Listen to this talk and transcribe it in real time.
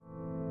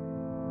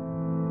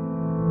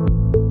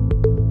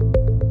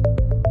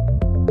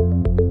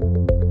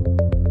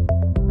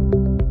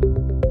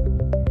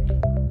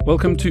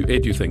Welcome to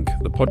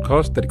EduThink, the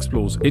podcast that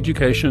explores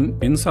education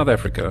in South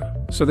Africa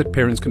so that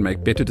parents can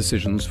make better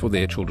decisions for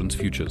their children's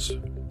futures.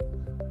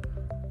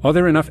 Are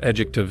there enough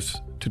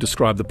adjectives to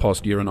describe the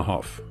past year and a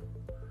half?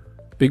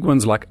 Big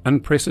ones like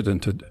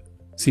unprecedented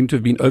seem to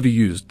have been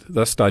overused,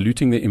 thus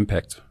diluting their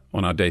impact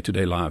on our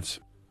day-to-day lives.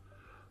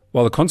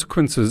 While the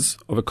consequences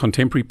of a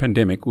contemporary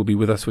pandemic will be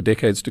with us for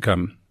decades to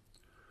come,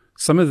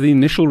 some of the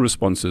initial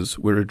responses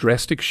were a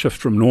drastic shift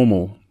from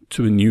normal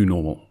to a new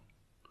normal.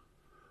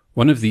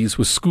 One of these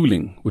was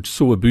schooling, which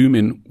saw a boom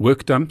in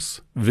work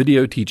dumps,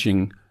 video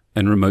teaching,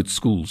 and remote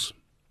schools.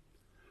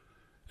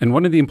 And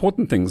one of the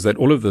important things that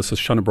all of this has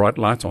shone a bright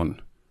light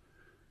on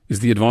is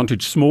the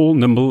advantage small,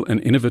 nimble, and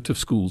innovative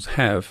schools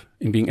have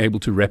in being able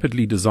to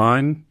rapidly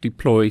design,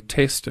 deploy,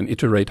 test, and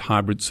iterate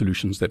hybrid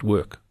solutions that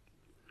work.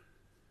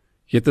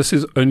 Yet this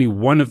is only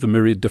one of the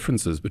myriad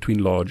differences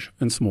between large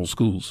and small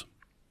schools.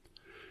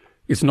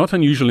 It's not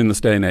unusual in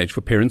this day and age for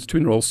parents to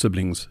enroll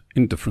siblings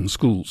in different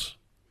schools.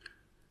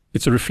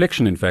 It's a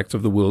reflection, in fact,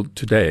 of the world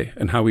today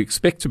and how we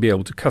expect to be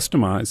able to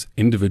customize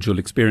individual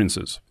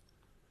experiences.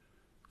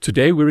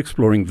 Today we're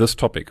exploring this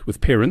topic with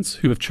parents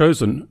who have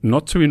chosen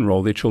not to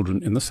enroll their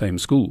children in the same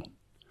school.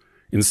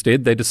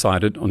 Instead, they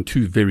decided on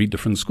two very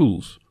different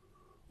schools,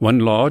 one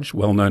large,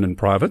 well-known and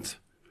private,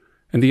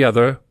 and the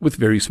other with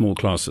very small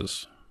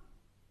classes.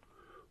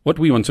 What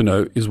we want to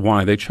know is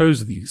why they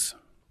chose these.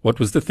 What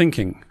was the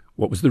thinking?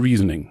 What was the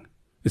reasoning?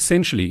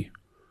 Essentially,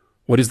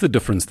 what is the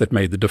difference that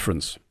made the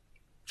difference?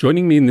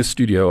 Joining me in this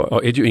studio are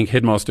EduInc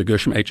headmaster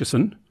Gershom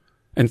Aitchison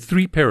and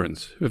three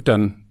parents who have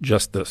done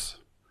just this.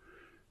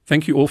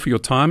 Thank you all for your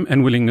time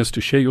and willingness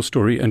to share your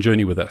story and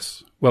journey with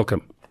us.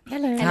 Welcome.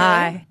 Hello.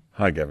 Hi.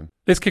 Hi, Gavin.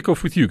 Let's kick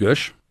off with you,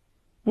 Gersh.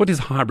 What is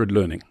hybrid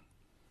learning?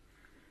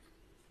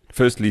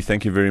 Firstly,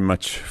 thank you very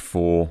much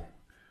for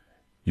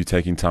you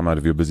taking time out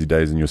of your busy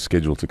days and your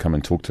schedule to come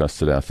and talk to us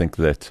today. I think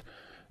that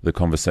the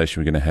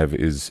conversation we're going to have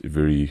is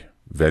very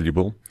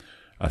valuable.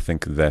 I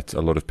think that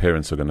a lot of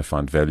parents are going to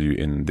find value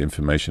in the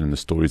information and the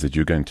stories that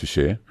you're going to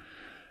share.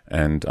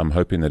 And I'm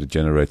hoping that it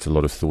generates a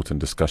lot of thought and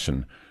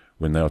discussion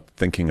when they are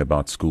thinking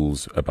about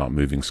schools, about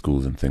moving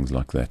schools and things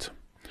like that.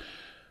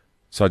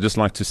 So I'd just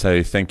like to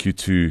say thank you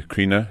to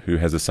Krina, who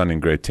has a son in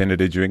grade 10 at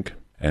EduInc,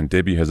 and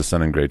Debbie, who has a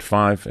son in grade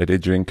 5 at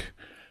EduInc,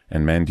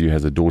 and Mandy, who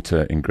has a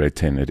daughter in grade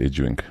 10 at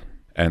EduInc.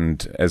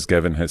 And as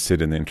Gavin has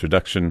said in the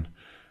introduction,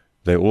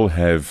 they all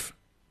have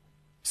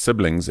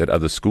siblings at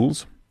other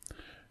schools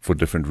for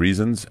different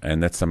reasons,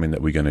 and that's something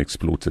that we're going to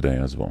explore today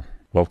as well.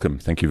 Welcome.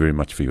 Thank you very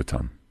much for your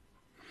time.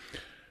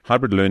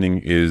 Hybrid learning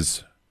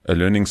is a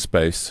learning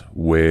space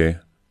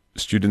where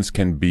students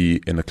can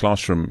be in a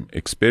classroom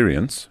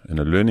experience, in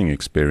a learning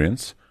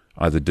experience,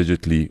 either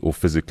digitally or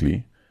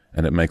physically,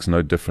 and it makes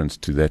no difference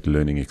to that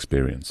learning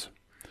experience.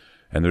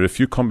 And there are a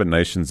few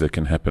combinations that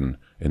can happen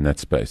in that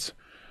space.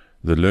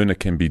 The learner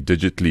can be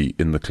digitally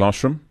in the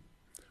classroom,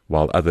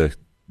 while other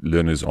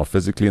learners are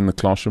physically in the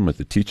classroom, with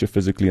the teacher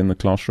physically in the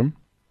classroom.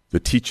 The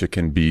teacher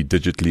can be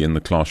digitally in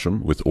the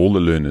classroom with all the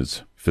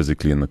learners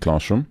physically in the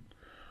classroom,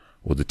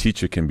 or the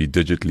teacher can be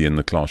digitally in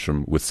the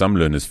classroom with some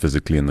learners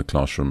physically in the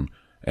classroom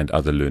and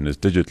other learners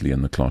digitally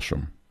in the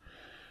classroom.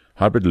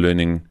 Hybrid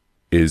learning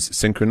is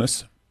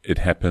synchronous. It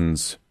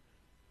happens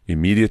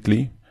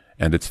immediately,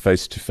 and it's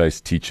face-to-face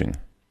teaching.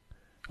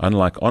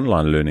 Unlike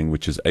online learning,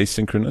 which is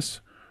asynchronous,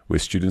 where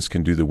students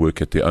can do the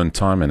work at their own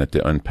time and at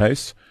their own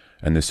pace,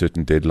 and there's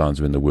certain deadlines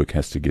when the work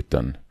has to get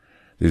done.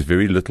 There's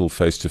very little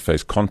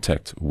face-to-face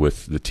contact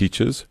with the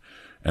teachers,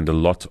 and a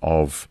lot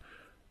of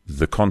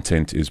the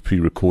content is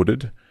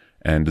pre-recorded,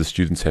 and the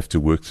students have to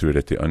work through it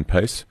at their own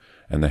pace,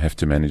 and they have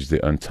to manage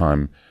their own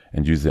time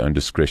and use their own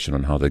discretion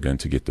on how they're going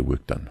to get the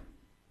work done.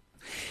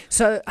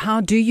 So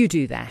how do you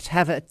do that?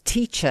 Have a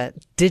teacher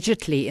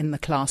digitally in the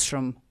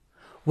classroom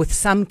with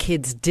some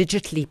kids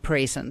digitally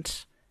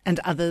present and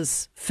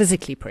others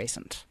physically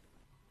present?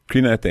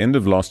 Krina, at the end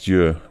of last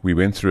year, we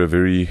went through a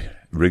very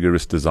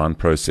rigorous design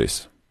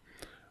process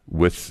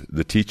with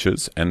the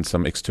teachers and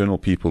some external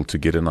people to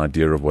get an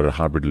idea of what a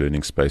hybrid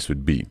learning space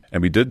would be.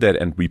 And we did that,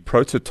 and we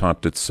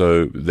prototyped it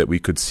so that we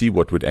could see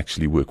what would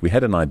actually work. We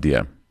had an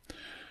idea.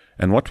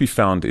 And what we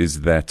found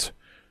is that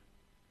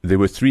there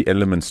were three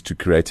elements to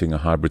creating a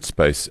hybrid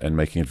space and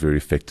making it very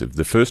effective.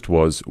 The first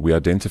was we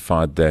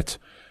identified that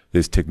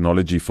there's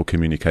technology for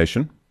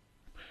communication.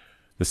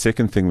 The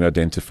second thing we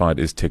identified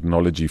is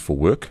technology for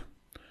work.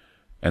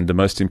 And the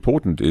most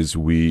important is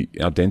we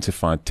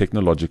identified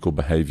technological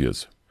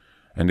behaviors.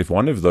 And if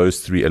one of those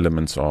three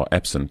elements are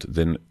absent,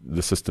 then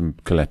the system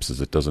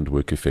collapses. It doesn't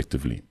work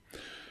effectively.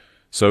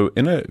 So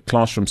in a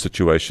classroom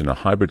situation, a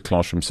hybrid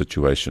classroom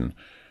situation,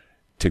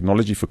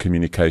 technology for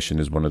communication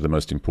is one of the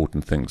most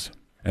important things.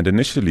 And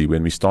initially,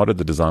 when we started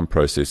the design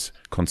process,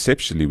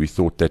 conceptually, we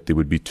thought that there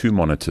would be two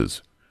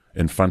monitors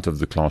in front of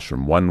the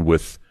classroom, one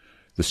with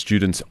the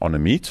students on a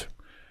Meet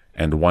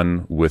and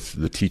one with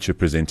the teacher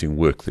presenting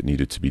work that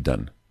needed to be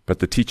done. But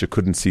the teacher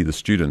couldn't see the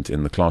student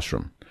in the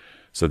classroom.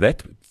 So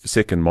that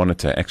second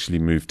monitor actually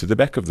moved to the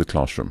back of the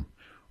classroom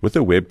with a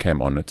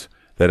webcam on it,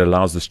 that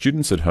allows the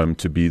students at home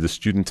to be the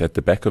student at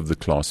the back of the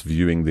class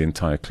viewing the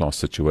entire class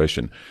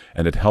situation.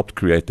 And it helped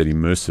create that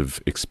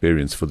immersive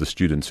experience for the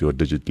students who are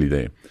digitally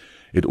there.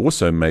 It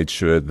also made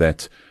sure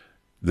that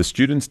the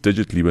students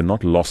digitally were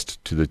not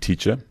lost to the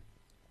teacher.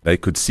 They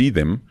could see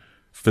them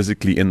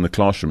physically in the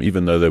classroom,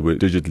 even though they were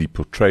digitally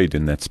portrayed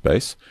in that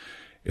space.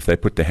 If they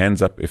put their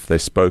hands up, if they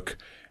spoke,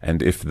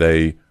 and if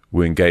they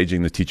were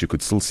engaging, the teacher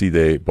could still see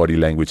their body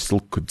language,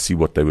 still could see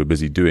what they were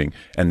busy doing,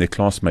 and their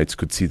classmates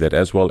could see that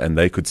as well, and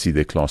they could see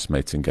their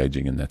classmates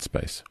engaging in that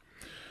space.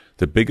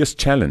 The biggest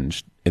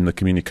challenge in the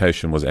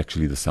communication was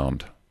actually the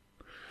sound,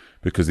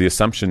 because the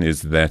assumption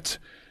is that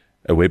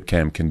a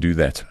webcam can do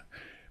that,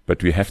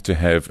 but we have to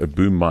have a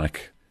boom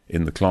mic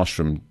in the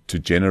classroom to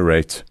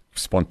generate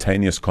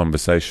spontaneous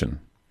conversation.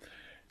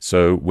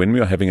 So when we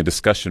are having a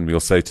discussion, we'll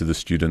say to the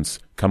students,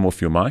 come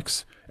off your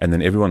mics, and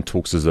then everyone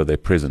talks as though they're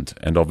present.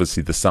 And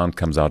obviously the sound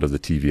comes out of the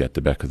TV at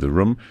the back of the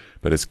room,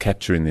 but it's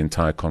capturing the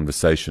entire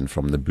conversation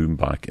from the boom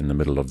mic in the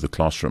middle of the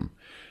classroom.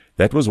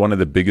 That was one of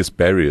the biggest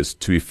barriers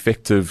to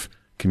effective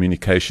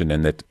communication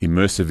and that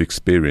immersive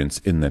experience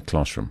in that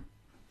classroom.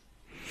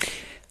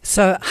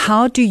 So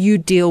how do you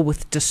deal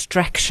with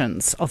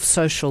distractions of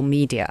social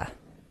media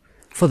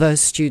for those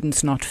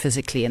students not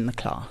physically in the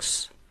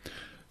class?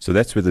 So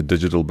that's where the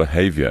digital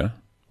behavior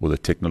or the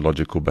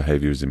technological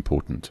behavior is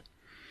important.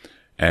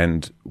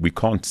 And we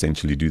can't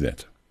essentially do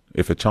that.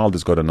 If a child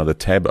has got another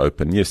tab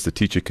open, yes, the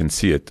teacher can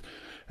see it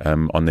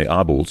on their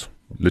eyeballs,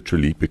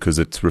 literally, because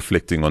it's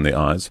reflecting on their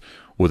eyes,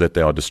 or that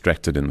they are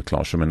distracted in the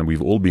classroom. And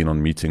we've all been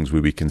on meetings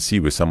where we can see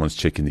where someone's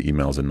checking the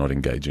emails and not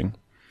engaging.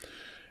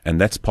 And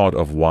that's part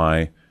of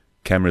why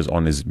cameras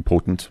on is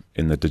important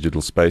in the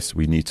digital space.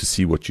 We need to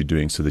see what you're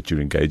doing so that you're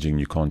engaging.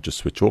 You can't just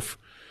switch off.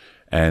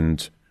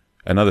 And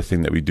another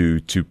thing that we do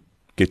to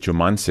get your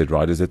mindset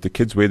right is that the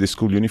kids wear their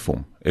school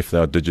uniform if they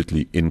are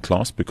digitally in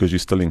class, because you're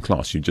still in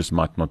class. You just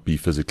might not be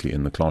physically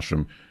in the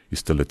classroom. You're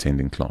still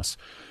attending class.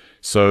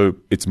 So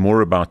it's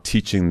more about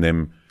teaching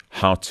them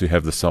how to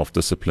have the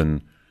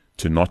self-discipline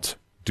to not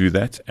do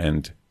that,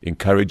 and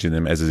encouraging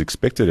them, as is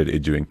expected at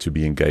EduInc, to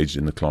be engaged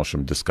in the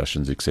classroom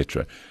discussions,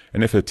 etc.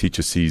 And if a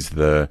teacher sees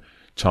the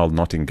child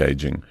not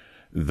engaging,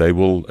 they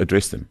will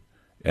address them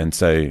and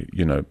say,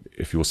 you know,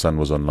 if your son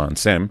was online,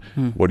 Sam,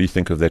 what do you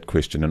think of that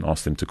question, and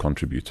ask them to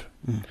contribute.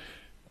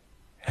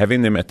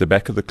 Having them at the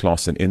back of the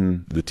class and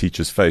in the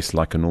teacher's face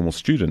like a normal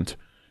student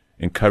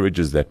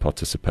encourages that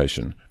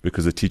participation,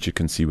 because the teacher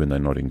can see when they're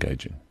not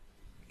engaging.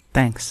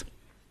 Thanks.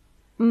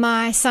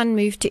 My son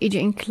moved to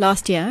EduInc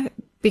last year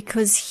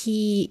because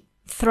he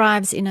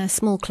thrives in a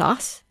small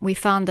class. We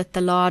found that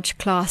the large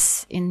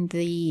class in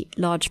the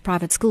large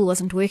private school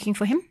wasn't working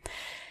for him.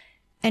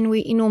 And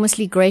we're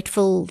enormously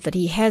grateful that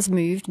he has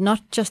moved,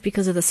 not just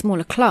because of the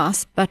smaller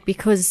class, but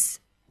because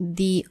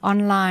the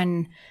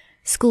online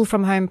school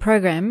from home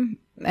program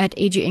at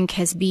EduInc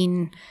has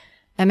been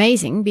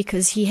amazing,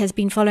 because he has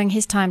been following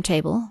his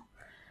timetable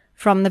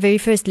from the very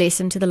first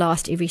lesson to the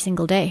last every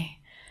single day.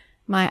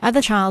 My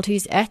other child,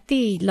 who's at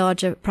the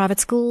larger private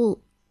school,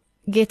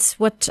 gets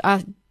what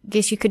I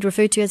guess you could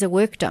refer to as a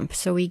work dump.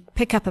 So we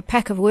pick up a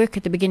pack of work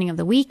at the beginning of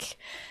the week.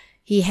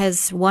 He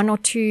has 1 or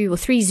 2 or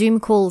 3 Zoom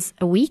calls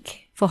a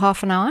week for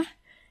half an hour,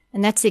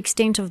 and that's the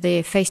extent of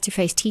their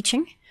face-to-face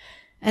teaching.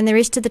 And the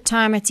rest of the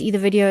time it's either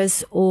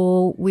videos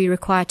or we're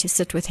required to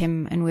sit with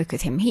him and work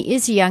with him. He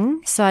is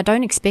young, so I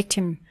don't expect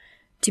him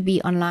to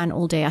be online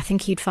all day. I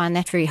think he'd find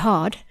that very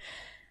hard.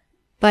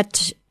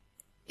 But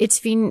it's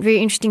been very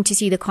interesting to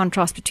see the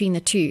contrast between the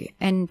two.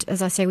 And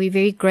as I say, we're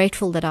very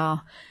grateful that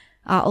our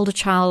older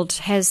child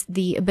has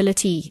the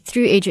ability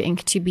through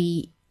EduInc to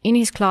be in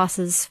his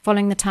classes,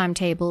 following the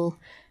timetable,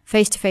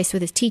 face-to-face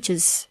with his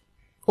teachers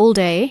all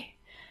day.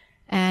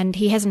 And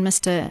he hasn't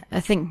missed a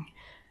thing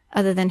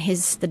other than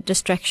the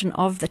distraction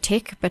of the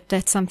tech. But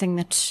that's something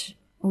that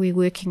we're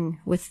working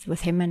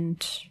with him.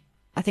 And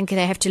I think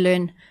they have to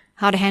learn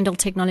how to handle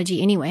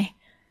technology anyway.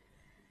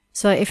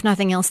 So if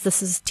nothing else,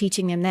 this is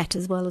teaching them that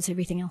as well as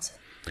everything else.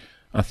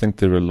 I think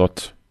there are a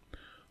lot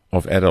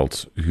of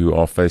adults who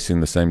are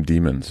facing the same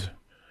demons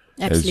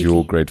as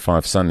your grade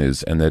 5 son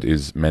is, and that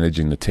is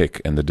managing the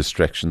tech and the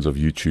distractions of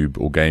YouTube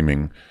or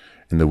gaming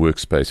in the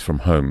workspace from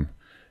home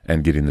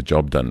and getting the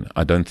job done.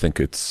 I don't think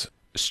it's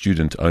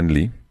student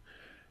only,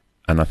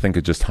 and I think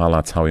it just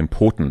highlights how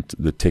important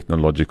the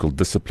technological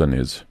discipline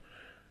is,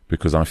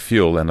 because I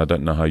feel, and I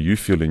don't know how you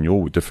feel in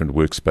your different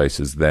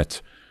workspaces,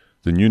 that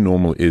the new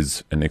normal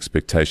is an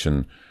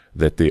expectation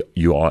that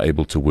you are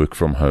able to work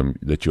from home,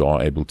 that you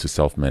are able to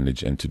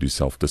self-manage and to do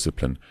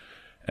self-discipline.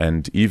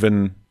 And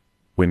even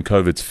when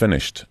COVID's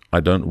finished, I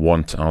don't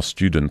want our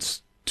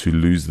students to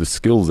lose the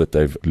skills that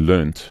they've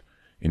learnt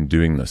in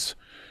doing this.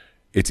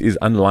 It is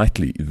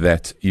unlikely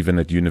that even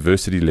at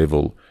university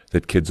level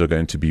that kids are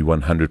going to be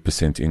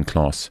 100% in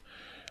class.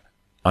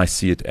 I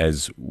see it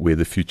as where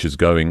the future's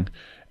going,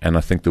 and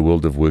I think the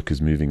world of work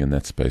is moving in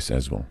that space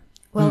as well.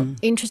 Well,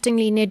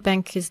 interestingly,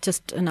 Nedbank has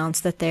just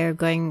announced that they're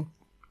going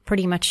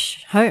pretty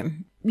much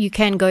home. You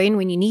can go in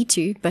when you need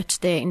to, but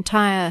their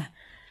entire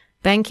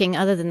banking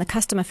other than the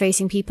customer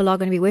facing people are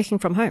going to be working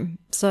from home.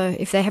 So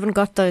if they haven't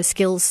got those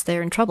skills,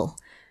 they're in trouble.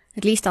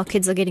 At least our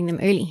kids are getting them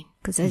early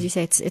because, as you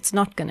say, it's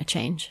not going to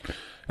change.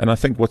 And I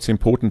think what's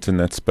important in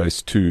that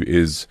space too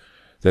is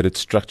that it's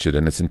structured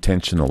and it's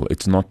intentional.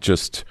 It's not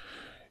just,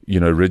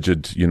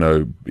 rigid,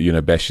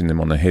 bashing them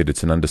on the head.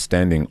 It's an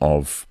understanding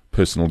of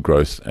personal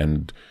growth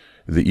and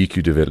the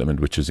EQ development,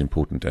 which is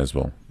important as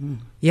well.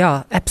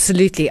 Yeah,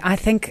 absolutely. I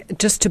think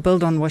just to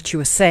build on what you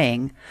were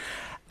saying,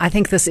 I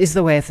think this is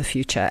the way of the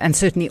future. And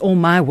certainly all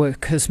my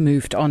work has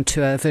moved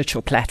onto a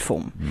virtual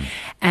platform.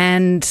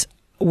 And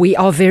we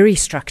are very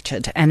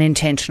structured and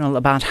intentional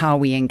about how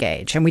we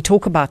engage. And we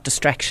talk about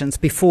distractions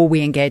before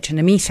we engage in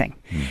a meeting.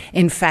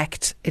 In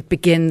fact, it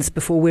begins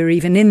before we're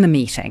even in the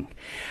meeting.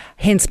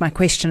 Hence my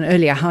question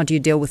earlier, how do you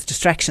deal with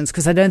distractions?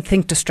 Because I don't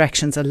think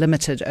distractions are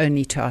limited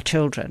only to our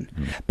children.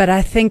 But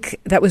I think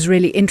that was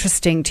really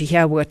interesting to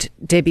hear what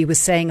Debbie was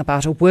saying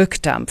about a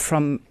work dump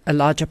from a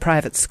larger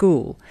private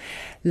school.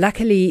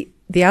 Luckily,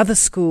 the other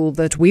school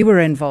that we were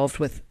involved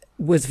with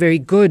was very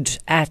good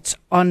at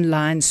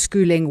online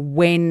schooling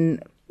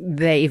when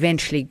they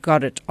eventually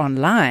got it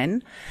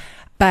online.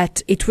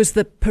 But it was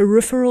the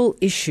peripheral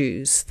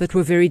issues that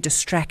were very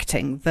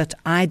distracting that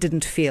I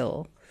didn't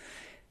feel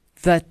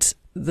that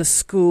the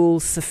school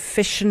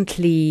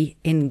sufficiently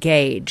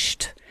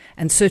engaged,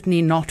 and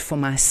certainly not for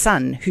my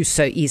son, who's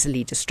so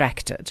easily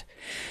distracted.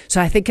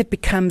 So I think it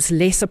becomes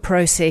less a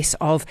process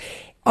of,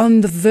 on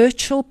the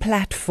virtual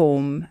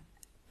platform,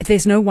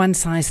 there's no one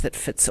size that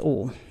fits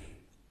all.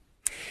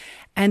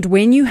 And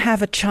when you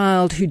have a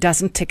child who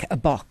doesn't tick a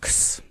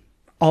box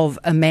of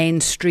a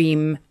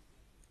mainstream,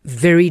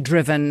 very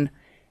driven,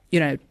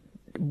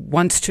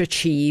 wants to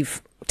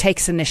achieve,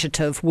 takes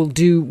initiative, will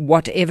do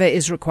whatever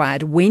is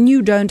required. When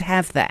you don't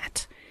have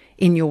that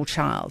in your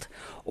child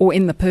or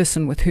in the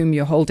person with whom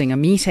you're holding a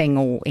meeting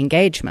or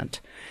engagement,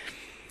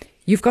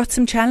 you've got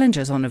some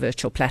challenges on a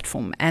virtual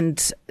platform.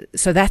 And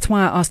so that's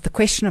why I asked the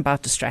question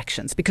about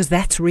distractions, because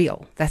that's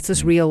real. That's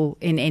as real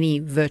in any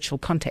virtual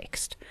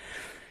context.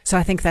 So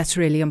I think that's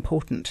really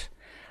important.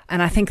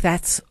 And I think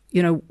that's,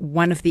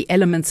 one of the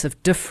elements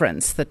of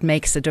difference that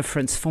makes a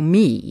difference for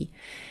me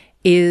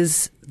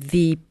is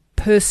the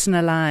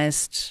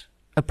personalized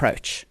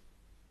approach,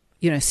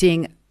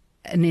 seeing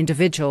an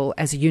individual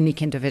as a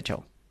unique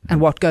individual and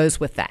what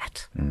goes with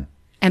that.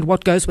 And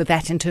what goes with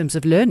that in terms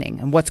of learning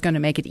and what's going to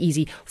make it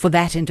easy for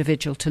that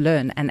individual to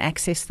learn and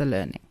access the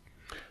learning.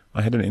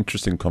 I had an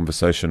interesting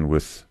conversation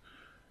with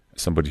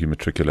somebody who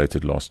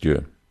matriculated last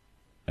year.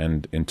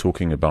 And in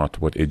talking about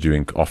what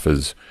EduInc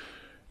offers,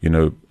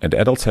 and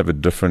adults have a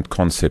different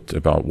concept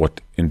about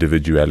what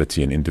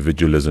individuality and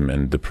individualism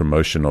and the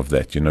promotion of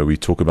that. We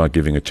talk about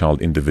giving a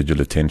child individual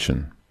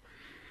attention.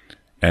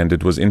 And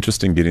it was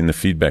interesting getting the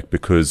feedback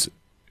because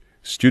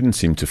students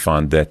seem to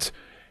find that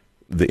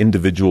the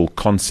individual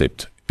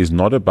concept is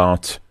not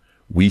about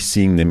we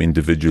seeing them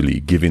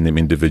individually, giving them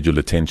individual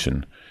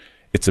attention.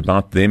 It's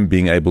about them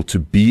being able to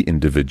be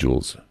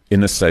individuals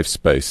in a safe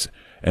space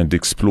and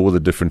explore the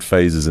different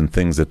phases and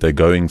things that they're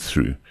going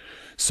through.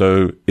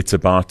 So it's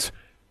about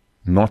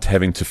not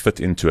having to fit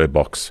into a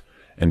box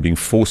and being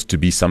forced to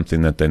be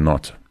something that they're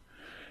not.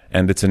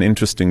 And it's an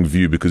interesting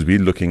view because we're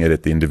looking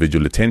at the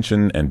individual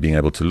attention and being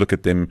able to look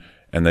at them,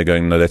 and they're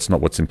going, no, that's not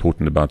what's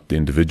important about the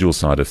individual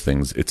side of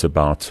things. It's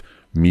about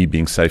me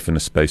being safe in a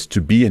space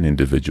to be an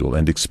individual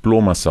and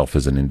explore myself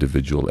as an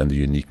individual and the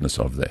uniqueness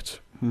of that.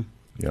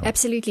 Yeah.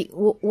 Absolutely.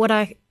 What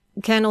I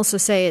can also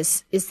say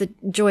is the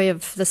joy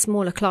of the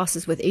smaller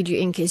classes with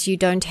EduInc is you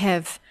don't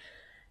have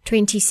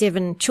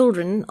 27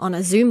 children on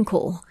a Zoom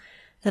call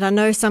that I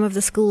know some of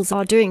the schools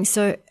are doing.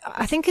 So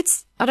I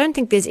don't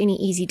think there's any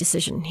easy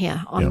decision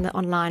here on the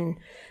online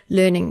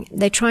learning.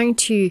 They're trying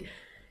to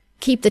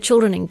keep the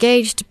children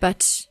engaged,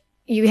 but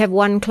you have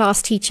one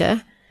class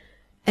teacher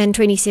and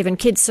 27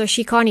 kids, so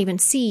she can't even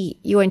see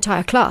your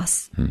entire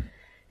class.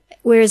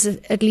 Whereas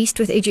at least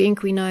with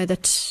EduInc, we know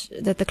that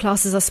the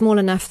classes are small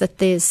enough that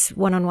there's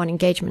one-on-one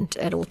engagement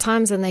at all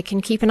times, and they can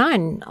keep an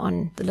eye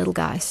on the little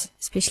guys,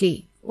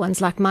 especially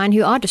ones like mine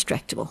who are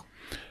distractible.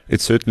 It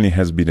certainly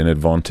has been an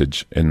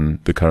advantage in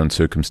the current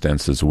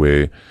circumstances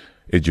where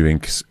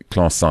EduInc's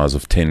class size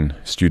of 10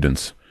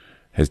 students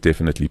has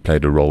definitely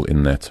played a role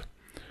in that.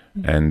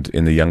 And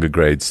in the younger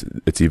grades,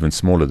 it's even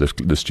smaller,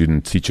 the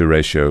student-teacher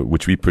ratio,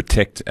 which we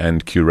protect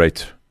and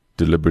curate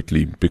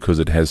deliberately because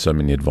it has so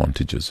many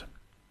advantages.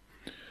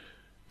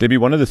 Debbie,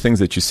 one of the things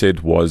that you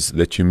said was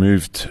that you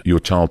moved your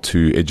child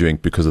to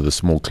EduInc because of the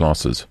small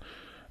classes.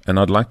 And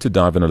I'd like to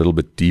dive in a little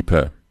bit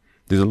deeper.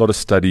 There's a lot of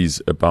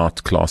studies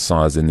about class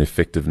size and the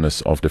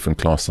effectiveness of different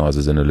class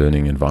sizes in a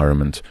learning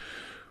environment.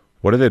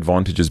 What are the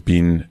advantages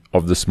been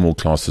of the small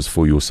classes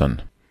for your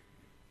son?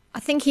 I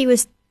think he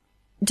was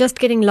just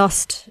getting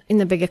lost in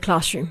the bigger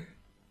classroom.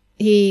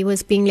 He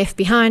was being left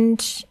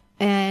behind,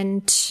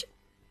 and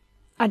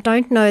I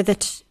don't know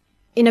that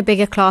in a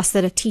bigger class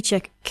that a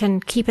teacher can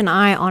keep an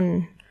eye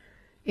on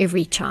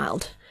every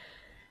child.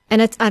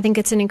 And I think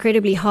it's an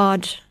incredibly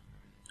hard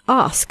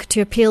ask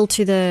to appeal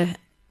to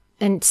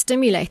and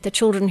stimulate the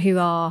children who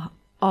are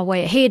are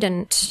way ahead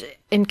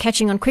and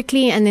catching on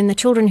quickly, and then the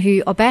children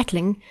who are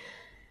battling,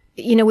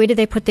 where do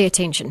they put their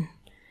attention?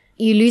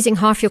 You're losing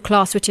half your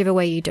class whichever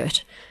way you do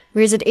it.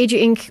 Whereas at Edu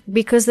Inc.,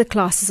 because the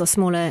classes are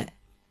smaller,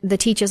 the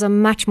teachers are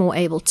much more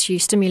able to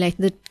stimulate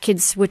the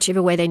kids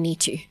whichever way they need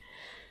to.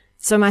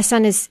 So my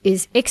son is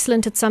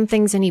excellent at some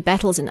things and he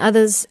battles in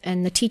others,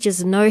 and the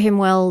teachers know him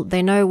well.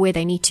 They know where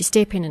they need to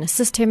step in and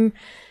assist him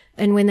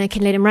and when they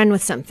can let him run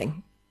with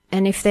something.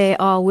 And if they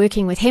are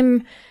working with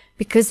him,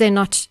 because they're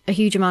not a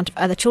huge amount of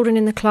other children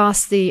in the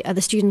class, the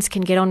other students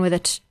can get on with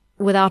it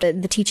without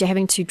the teacher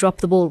having to drop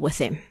the ball with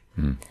them.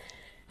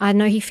 I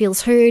know he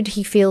feels heard,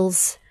 he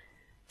feels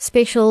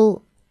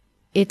special.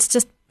 It's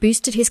just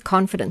boosted his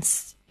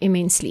confidence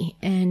immensely.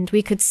 And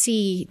we could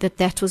see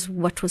that was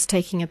what was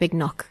taking a big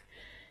knock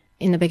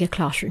in the bigger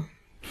classroom.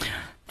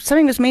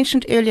 Something was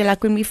mentioned earlier,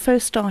 like when we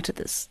first started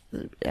this,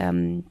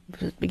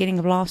 beginning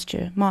of last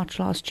year, March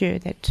last year,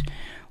 that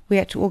we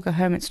had to all go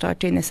home and start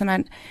doing this.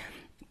 And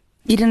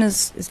Eden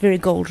is very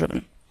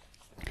goal-driven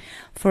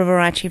for a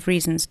variety of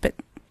reasons. But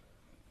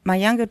my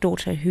younger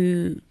daughter,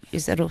 who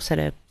is also at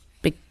a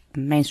big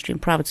mainstream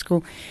private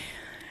school,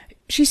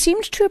 she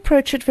seemed to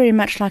approach it very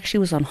much like she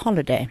was on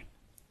holiday.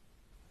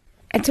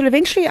 Until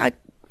eventually, I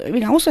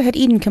also had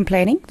Eden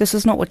complaining. This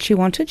is not what she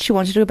wanted. She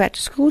wanted to go back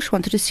to school. She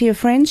wanted to see her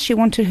friends. She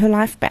wanted her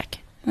life back.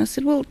 And I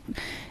said, well,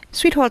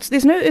 sweethearts,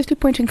 there's no earthly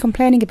point in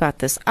complaining about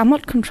this. I'm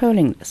not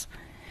controlling this.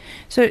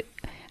 So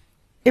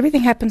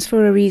everything happens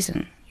for a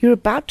reason. You're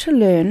about to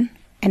learn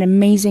an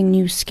amazing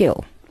new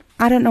skill.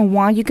 I don't know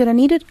why you're going to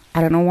need it.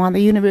 I don't know why the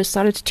universe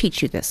started to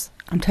teach you this.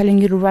 I'm telling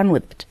you to run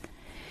with it.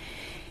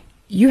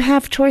 You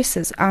have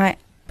choices.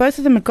 Both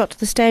of them have got to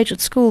the stage at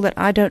school that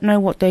I don't know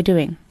what they're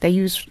doing.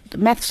 The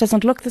maths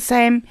doesn't look the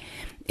same.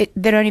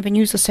 They don't even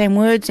use the same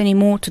words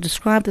anymore to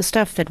describe the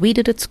stuff that we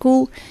did at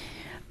school.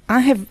 I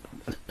have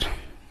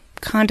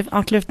kind of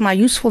outlived my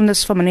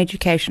usefulness from an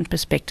education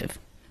perspective.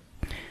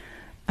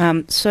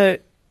 So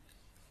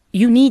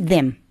you need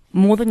them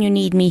more than you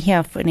need me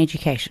here for an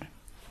education.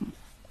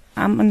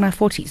 I'm in my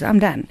 40s. I'm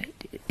done.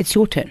 It's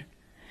your turn.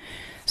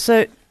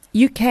 So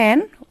you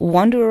can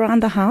wander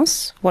around the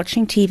house,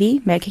 watching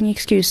TV, making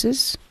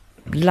excuses,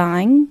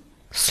 lying,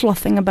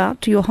 slothing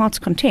about to your heart's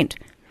content.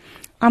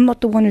 I'm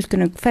not the one who's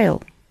going to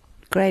fail.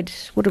 Grade,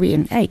 what are we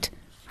in? 8.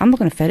 I'm not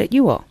going to fail it.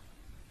 You are.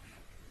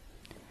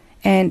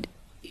 And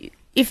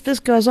if this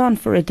goes on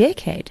for a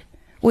decade,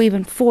 or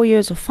even 4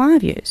 years or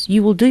 5 years,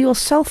 you will do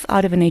yourself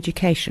out of an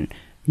education,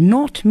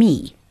 not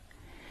me.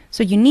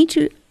 So you need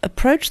to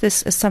approach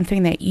this as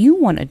something that you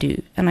want to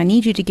do, and I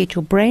need you to get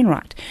your brain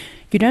right.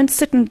 You don't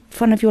sit in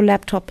front of your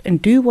laptop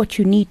and do what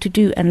you need to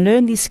do and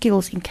learn these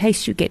skills in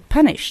case you get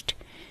punished,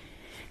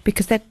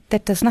 because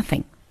that does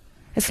nothing.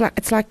 It's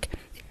like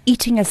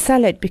eating a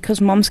salad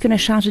because mom's going to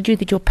shout at you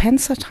that your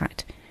pants are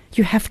tight.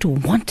 You have to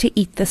want to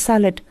eat the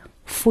salad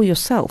for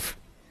yourself.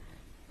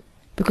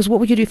 Because what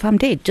would you do if I'm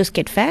dead? Just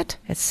get fat?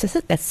 That's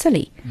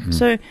silly. Mm-hmm.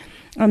 So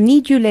I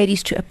need you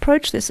ladies to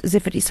approach this as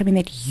if it is something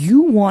that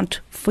you want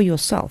for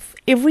yourself.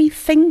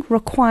 Everything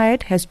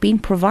required has been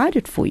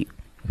provided for you.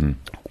 Mm.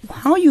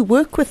 How you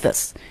work with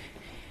this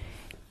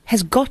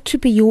has got to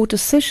be your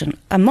decision.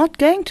 I'm not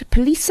going to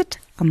police it.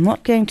 I'm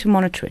not going to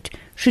monitor it.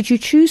 Should you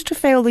choose to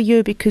fail the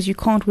year because you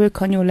can't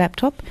work on your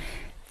laptop,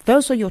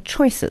 those are your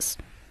choices.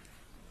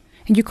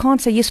 And you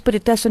can't say, yes, but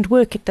it doesn't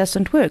work,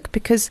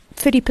 because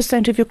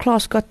 30% of your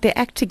class got their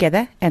act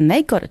together and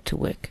they got it to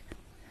work.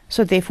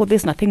 So therefore,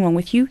 there's nothing wrong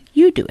with you.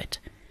 You do it.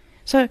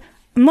 So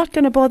I'm not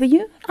going to bother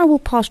you. I will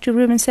pass your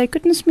room and say,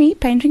 goodness me,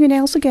 painting your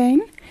nails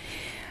again.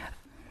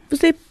 Was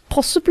there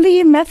possibly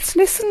a maths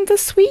lesson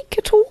this week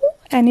at all?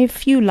 And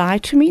if you lie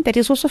to me, that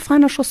is also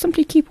fine. I shall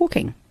simply keep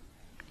walking.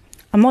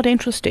 I'm not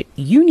interested.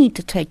 You need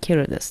to take care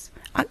of this.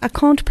 I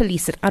can't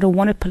police it. I don't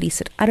want to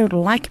police it. I don't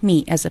like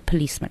me as a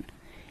policeman,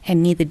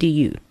 and neither do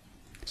you.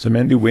 So,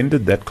 Mandy, when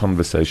did that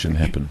conversation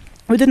happen?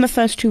 Within the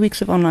first 2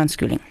 weeks of online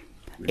schooling.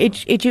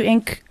 Edu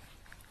Inc.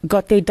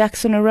 got their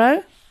ducks in a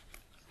row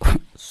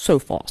so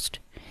fast.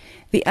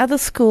 The other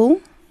school,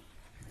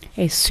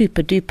 a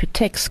super-duper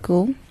tech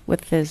school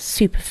with the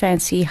super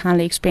fancy,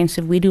 highly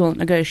expensive, we do not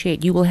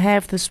negotiate, you will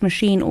have this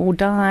machine or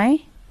die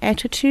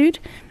attitude,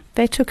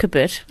 they took a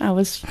bit. I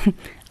was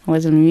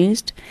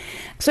amused.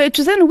 So it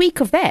was in a week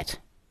of that.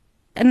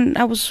 And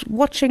I was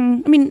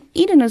watching,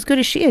 Eden, as good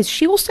as she is,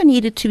 she also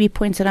needed to be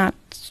pointed out,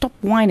 stop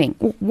whining,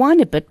 or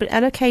whine a bit, but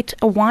allocate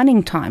a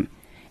whining time,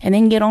 and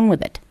then get on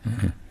with it.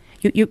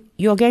 Mm-hmm.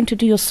 You're going to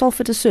do yourself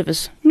a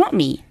disservice, not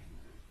me.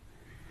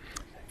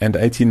 And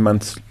 18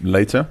 months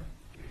later?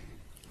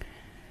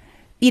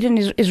 Eden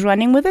is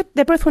running with it.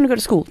 They both want to go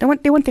to school. They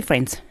want their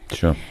friends.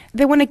 Sure.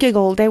 They want to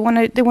giggle. They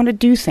want to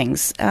do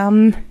things.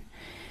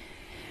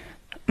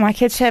 My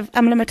kids have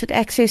unlimited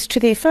access to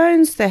their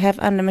phones. They have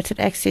unlimited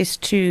access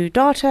to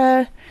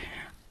data.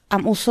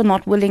 I'm also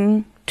not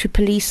willing to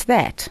police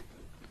that.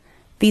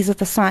 These are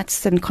the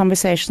sites and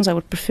conversations I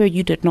would prefer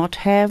you did not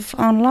have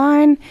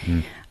online.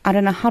 Mm. I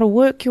don't know how to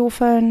work your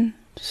phone.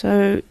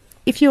 So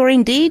if you're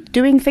indeed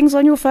doing things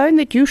on your phone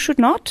that you should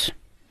not,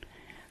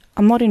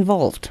 I'm not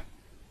involved.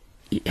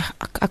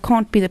 I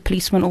can't be the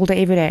policeman all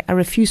day, every day. I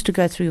refuse to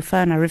go through your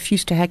phone. I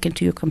refuse to hack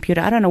into your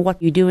computer. I don't know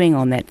what you're doing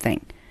on that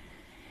thing.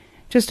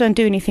 Just don't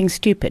do anything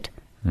stupid.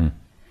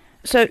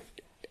 So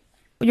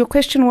your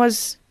question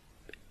was,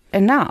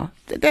 and now,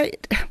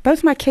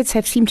 both my kids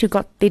have seemed to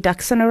got their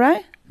ducks in a row.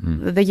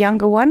 The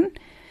younger one,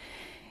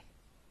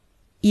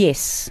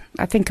 yes,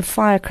 I think a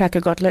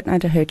firecracker got lit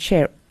under her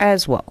chair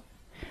as well.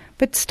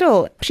 But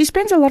still, she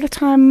spends a lot of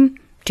time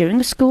during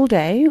the school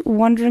day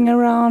wandering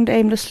around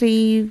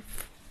aimlessly,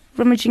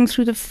 rummaging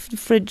through the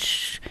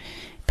fridge,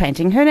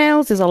 painting her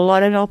nails. There's a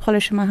lot of nail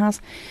polish in my house.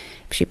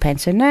 If she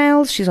paints her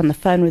nails, she's on the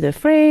phone with her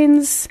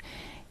friends.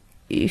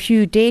 If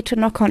you dare to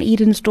knock on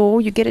Eden's door,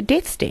 you get a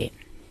death stare.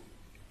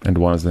 And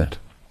why is that?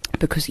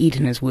 Because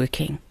Eden is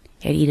working.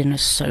 And Eden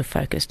is so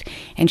focused.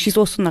 And she's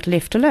also not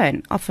left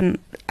alone. Often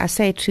I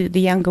say to the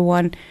younger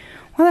one,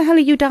 why the hell are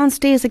you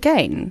downstairs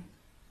again?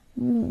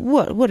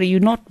 What are you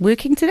not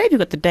working today? Have you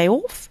got the day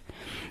off?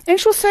 And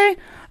she'll say,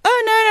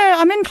 oh, no,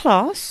 I'm in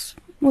class.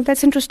 Well,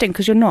 that's interesting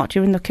because you're not.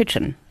 You're in the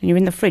kitchen and you're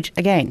in the fridge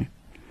again.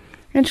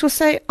 And she'll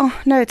say, oh,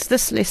 no, it's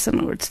this lesson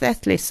or it's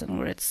that lesson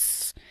or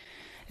it's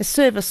a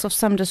service of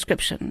some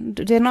description.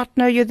 Do they not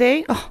know you're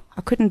there? Oh,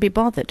 I couldn't be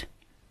bothered.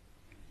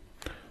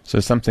 So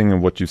something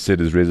of what you've said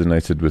has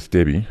resonated with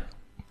Debbie.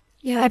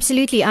 Yeah,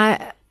 absolutely.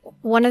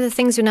 One of the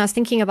things when I was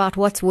thinking about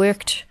what's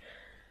worked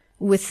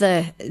with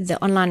the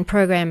online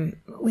program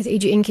with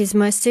Edu Inc. is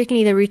most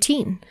certainly the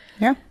routine.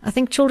 Yeah. I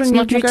think children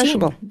need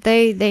routine.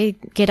 They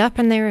get up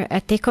and they're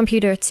at their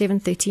computer at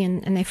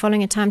 7:30 and they're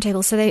following a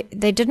timetable. So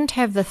they didn't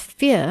have the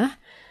fear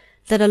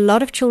that a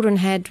lot of children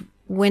had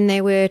when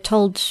they were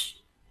told,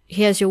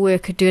 here's your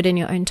work, do it in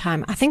your own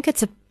time. I think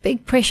it's a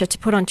big pressure to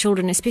put on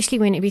children, especially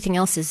when everything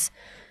else is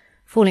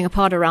falling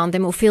apart around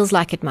them or feels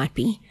like it might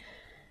be.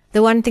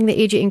 The one thing that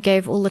Edu Inc.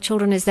 gave all the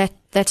children is that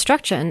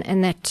structure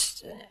and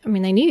that, I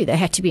mean, they knew they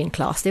had to be in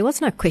class. There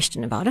was no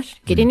question about it.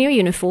 Get in your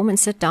uniform and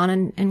sit down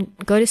and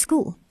go to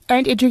school.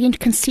 And Edu Inc.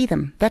 can see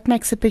them. That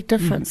makes a big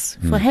difference.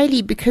 For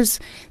Hayley,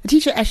 because the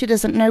teacher actually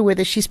doesn't know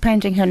whether she's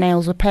painting her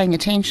nails or paying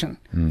attention.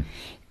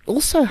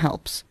 Also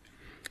helps.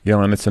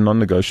 Yeah, and it's a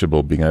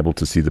non-negotiable, being able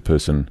to see the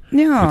person.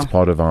 Yeah. It's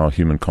part of our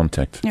human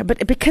contact. Yeah,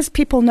 but because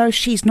people know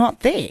she's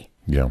not there.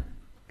 Yeah.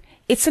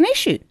 It's an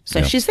issue.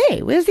 So she's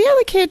there. Whereas the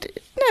other kid,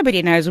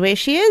 nobody knows where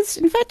she is.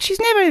 In fact, she's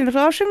never in the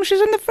classroom.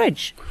 She's in the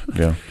fridge.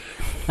 Yeah.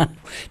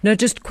 No,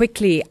 just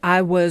quickly,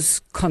 I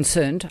was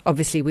concerned.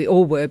 Obviously, we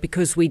all were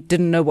because we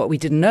didn't know what we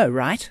didn't know,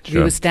 right?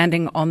 Sure. We were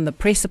standing on the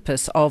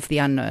precipice of the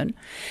unknown,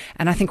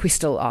 and I think we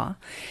still are.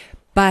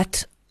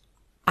 But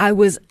I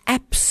was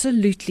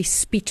absolutely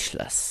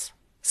speechless.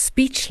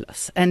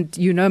 And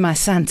you know my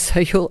son, so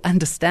you'll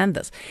understand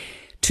this.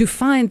 To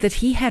find that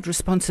he had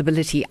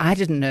responsibility I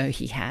didn't know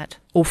he had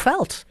or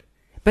felt.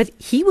 But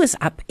he was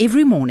up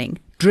every morning,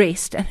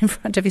 dressed and in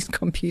front of his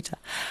computer.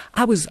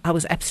 I was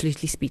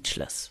absolutely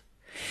speechless.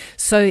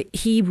 So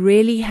he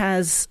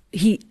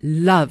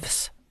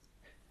loves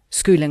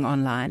schooling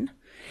online.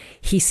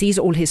 He sees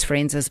all his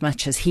friends as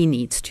much as he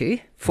needs to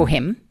for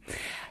him.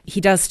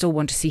 He does still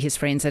want to see his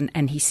friends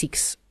and he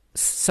seeks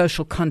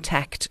social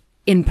contact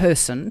in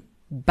person,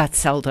 but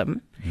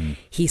seldom.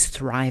 He's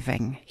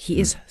thriving. He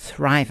is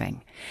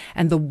thriving.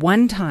 And the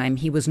one time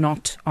he was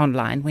not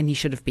online when he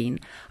should have been,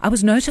 I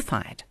was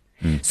notified.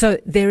 So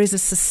there is a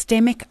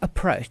systemic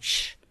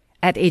approach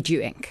at Edu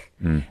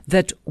Inc.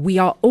 That we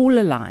are all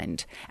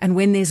aligned. And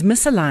when there's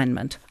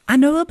misalignment, I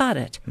know about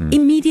it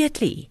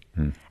immediately.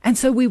 And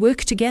so we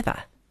work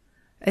together.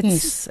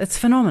 It's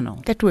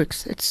phenomenal. That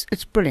works.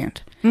 It's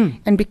brilliant.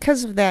 And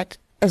because of that,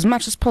 as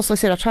much as possible, I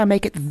said I try and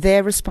make it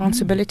their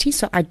responsibility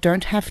so I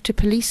don't have to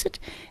police it.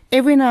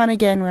 Every now and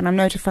again when I'm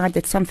notified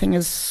that something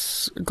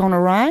has gone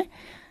awry,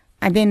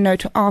 I then know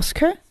to ask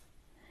her,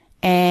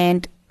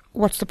 and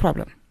what's the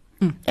problem?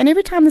 And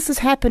every time this has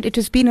happened, it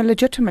has been a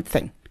legitimate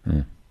thing.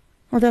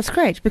 Well, that's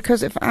great,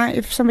 because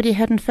if somebody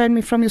hadn't phoned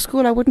me from your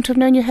school, I wouldn't have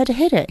known you had a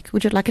headache.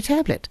 Would you like a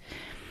tablet?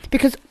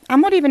 Because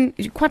I'm not even,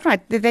 quite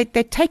right, they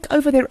take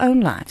over their own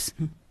lives.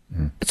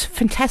 It's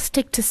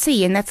fantastic to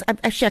see, and I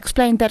actually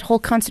explained that whole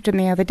concept in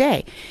the other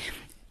day.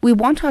 We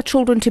want our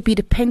children to be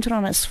dependent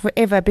on us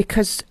forever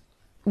because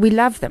we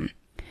love them.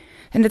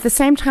 And at the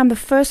same time, the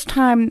first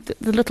time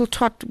the little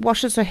tot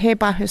washes her hair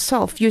by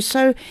herself, you're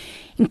so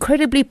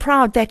incredibly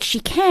proud that she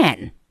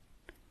can.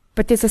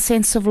 But there's a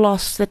sense of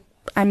loss that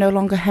I no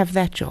longer have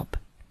that job.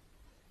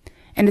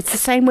 And it's the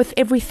same with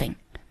everything.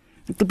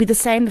 It'll be the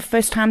same the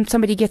first time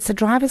somebody gets a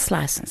driver's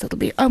license. It'll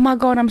be, oh my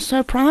God, I'm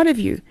so proud of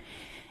you.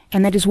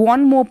 And that is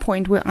one more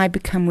point where I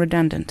become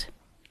redundant.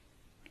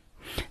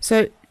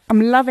 So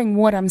I'm loving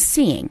what I'm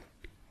seeing.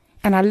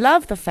 And I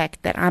love the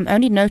fact that I'm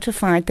only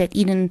notified that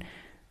Eden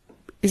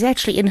is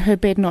actually in her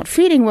bed not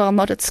feeling well,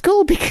 not at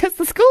school, because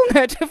the school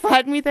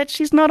notified me that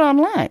she's not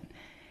online.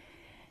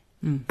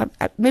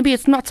 Maybe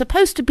it's not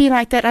supposed to be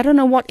like that. I don't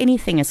know what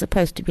anything is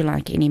supposed to be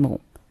like anymore.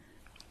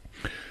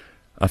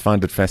 I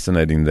find it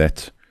fascinating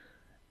that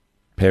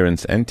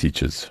parents and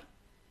teachers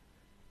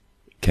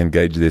can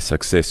gauge their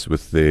success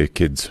with their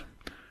kids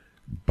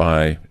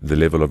by the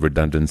level of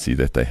redundancy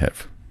that they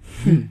have.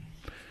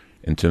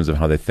 in terms of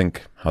how they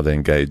think, how they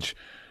engage.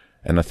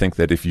 And I think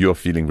that if you're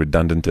feeling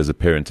redundant as a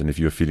parent and if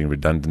you're feeling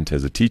redundant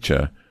as a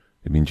teacher,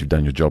 it means you've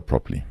done your job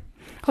properly.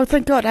 Oh,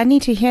 thank God. I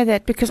need to hear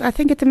that, because I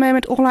think at the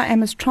moment all I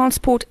am is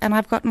transport, and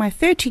I've got my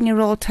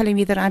 13-year-old telling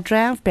me that I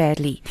drive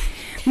badly.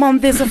 Mom,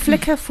 there's a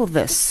flicker for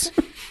this.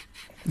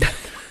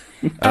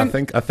 I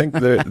think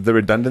the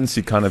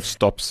redundancy kind of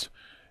stops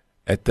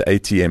at the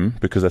ATM,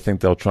 because I think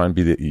they'll try and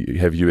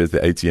have you as the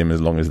ATM as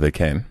long as they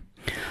can.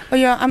 Oh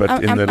yeah, I'm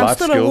still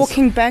skills, a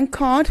walking bank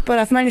card, but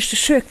I've managed to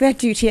shirk that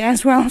duty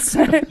as well.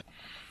 So.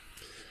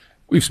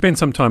 We've spent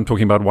some time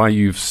talking about why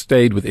you've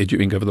stayed with Edu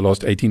Inc. over the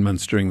last 18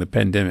 months during the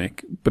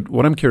pandemic. But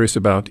what I'm curious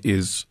about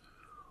is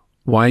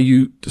why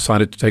you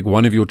decided to take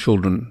one of your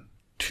children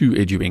to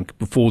Edu Inc.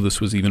 before this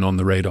was even on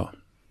the radar.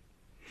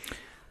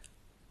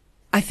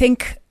 I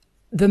think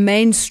the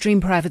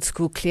mainstream private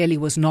school clearly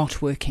was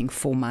not working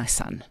for my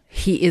son.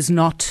 He is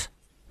not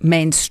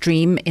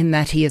mainstream in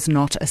that he is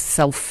not a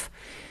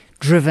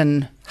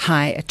self-driven,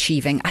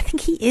 high-achieving. I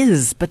think he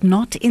is, but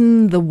not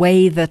in the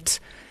way that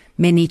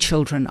many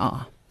children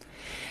are.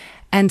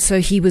 And so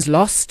he was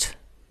lost.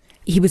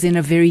 He was in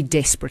a very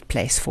desperate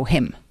place for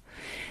him.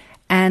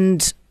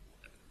 And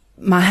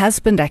my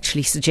husband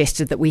actually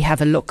suggested that we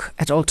have a look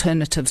at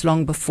alternatives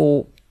long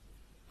before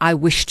I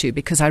wished to,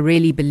 because I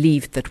really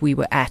believed that we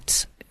were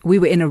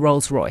in a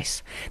Rolls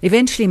Royce.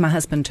 Eventually my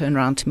husband turned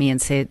around to me and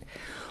said,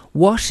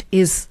 what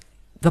is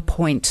the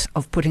point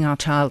of putting our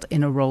child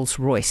in a Rolls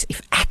Royce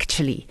if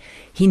actually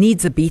he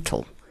needs a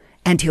Beetle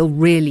and he'll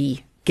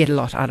really get a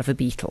lot out of a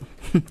Beetle?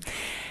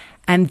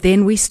 And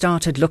then we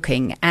started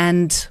looking,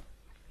 and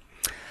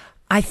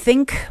I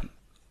think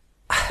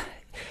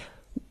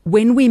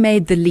when we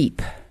made the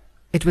leap,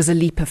 it was a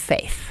leap of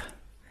faith.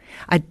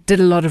 I did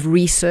a lot of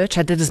research.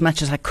 I did as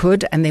much as I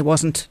could, and there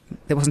wasn't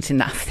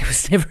enough. There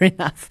was never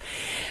enough.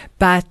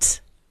 But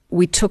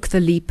we took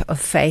the leap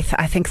of faith.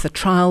 I think the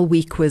trial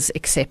week was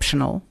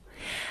exceptional.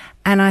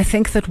 And I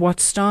think that what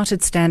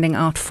started standing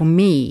out for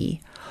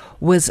me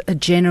was a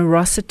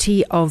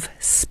generosity of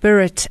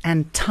spirit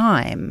and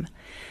time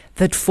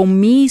that for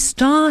me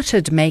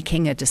started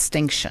making a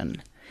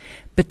distinction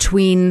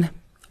between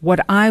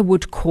what I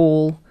would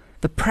call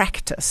the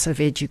practice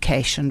of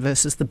education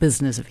versus the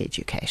business of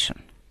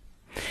education.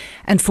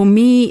 And for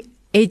me,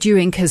 Edu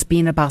Inc. has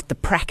been about the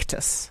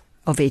practice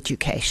of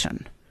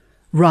education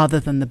rather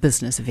than the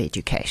business of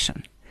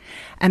education.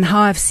 And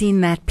how I've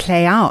seen that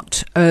play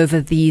out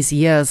over these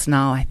years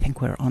now, I think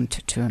we're on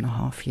to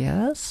 2.5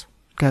 years,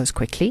 goes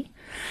quickly,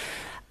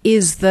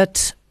 is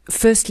that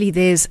firstly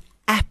there's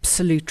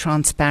absolute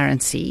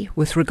transparency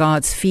with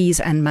regards fees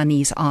and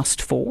monies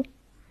asked for.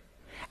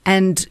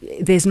 And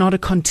there's not a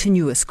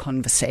continuous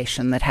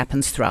conversation that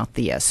happens throughout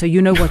the year. So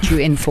you know what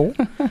you're in for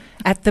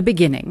at the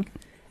beginning.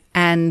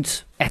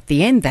 And at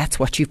the end, that's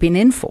what you've been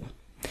in for.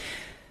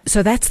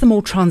 So that's the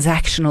more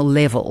transactional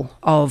level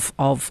of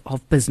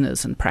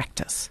business and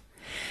practice.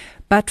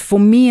 But for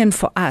me and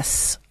for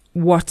us,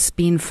 what's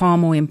been far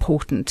more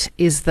important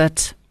is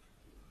that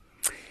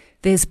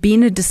there's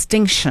been a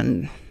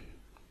distinction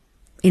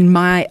in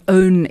my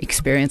own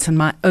experience and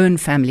my own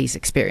family's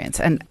experience.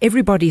 And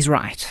everybody's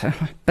right,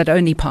 but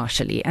only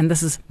partially. And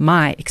this is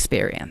my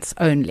experience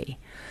only.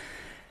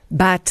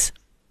 But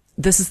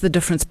this is the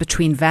difference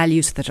between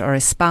values that are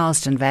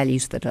espoused and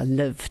values that are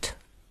lived.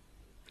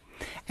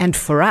 And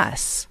for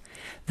us,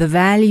 the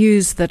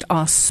values that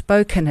are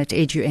spoken at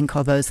Edu Inc.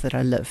 are those that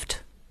are lived.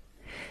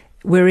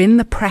 We're in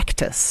the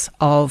practice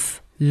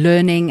of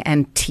learning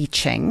and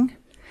teaching,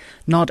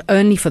 not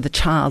only for the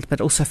child,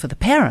 but also for the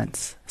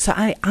parents. So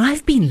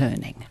I've been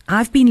learning.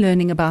 I've been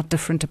learning about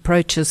different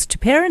approaches to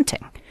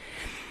parenting.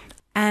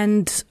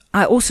 And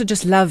I also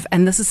just love,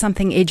 and this is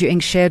something Edu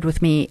Inc. shared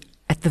with me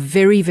at the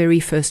very, very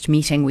first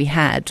meeting we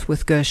had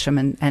with Gershom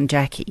and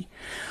Jackie,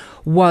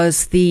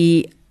 was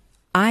the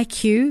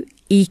IQ,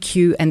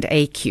 EQ, and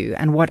AQ.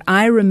 And what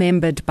I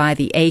remembered by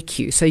the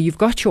AQ, so you've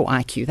got your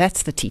IQ,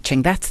 that's the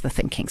teaching, that's the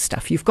thinking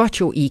stuff. You've got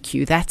your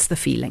EQ, that's the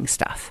feeling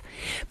stuff.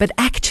 But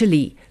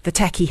actually, the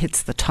tacky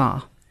hits the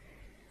tar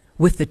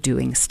with the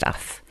doing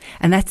stuff.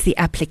 And that's the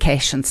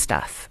application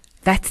stuff.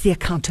 That's the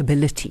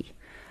accountability.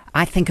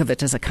 I think of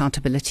it as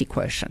accountability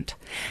quotient.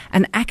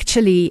 And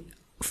actually,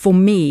 for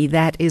me,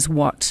 that is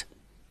what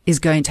is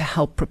going to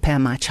help prepare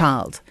my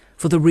child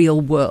for the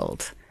real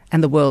world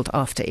and the world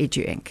after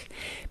Edu Inc.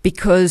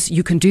 Because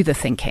you can do the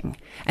thinking,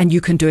 and you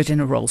can do it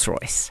in a Rolls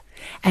Royce.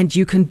 And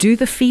you can do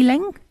the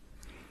feeling.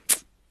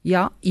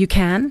 Yeah, you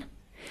can.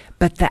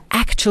 But the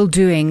actual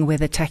doing where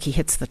the tacky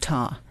hits the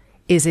tar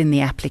is in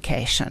the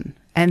application.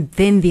 And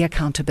then the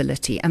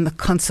accountability and the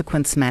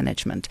consequence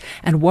management.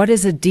 And what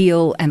is a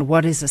deal and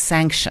what is a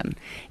sanction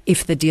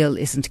if the deal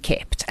isn't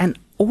kept. And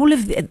all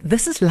of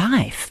this is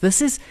life.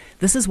 This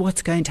is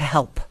what's going to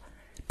help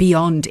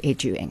beyond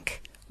Edu Inc.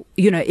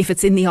 You know, if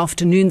it's in the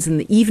afternoons and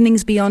the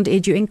evenings beyond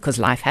Edu Inc., because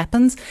life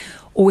happens,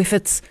 or if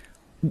it's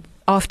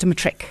after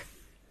matric.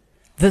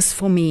 This,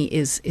 for me,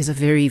 is a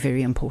very,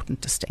 very important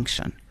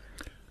distinction.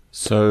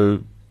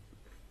 So,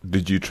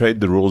 did you trade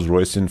the Rolls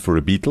Royce in for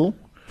a Beetle?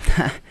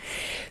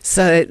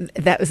 So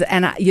that was,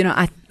 and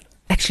I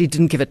actually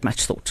didn't give it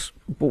much thought.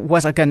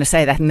 Was I going to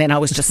say that? And then I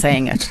was just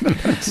saying it.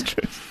 That's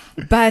true.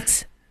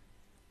 But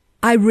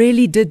I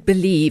really did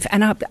believe,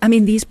 and I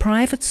mean, these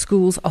private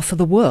schools offer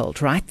the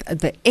world, right?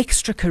 The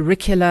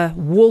extracurricular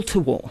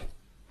wall-to-wall,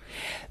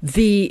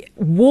 the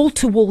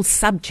wall-to-wall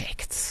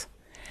subjects.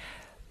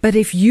 But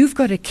if you've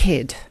got a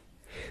kid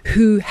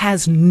who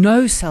has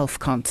no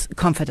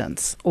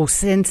self-confidence or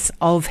sense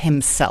of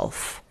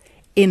himself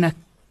in a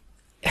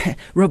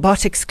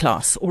robotics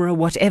class or a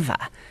whatever,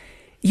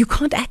 you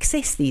can't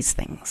access these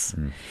things.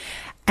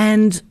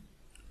 And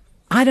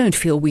I don't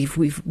feel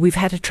we've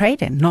had a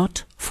trade-in,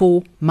 not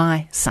for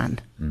my son.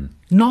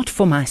 Not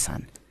for my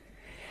son.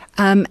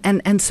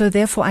 And so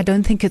therefore I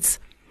think it's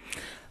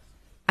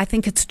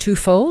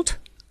twofold.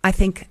 I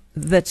think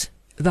that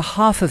the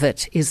half of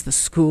it is the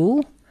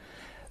school,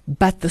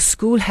 but the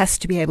school has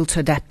to be able to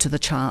adapt to the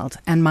child.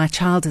 And my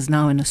child is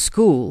now in a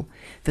school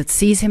that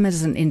sees him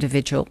as an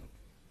individual,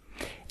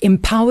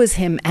 empowers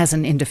him as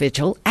an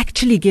individual,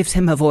 actually gives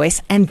him a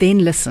voice, and then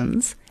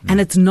listens. And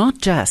it's not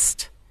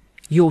just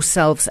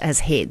yourselves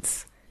as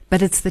heads,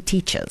 but it's the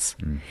teachers.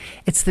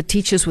 It's the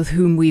teachers with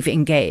whom we've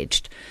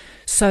engaged.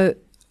 So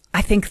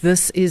I think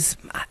this is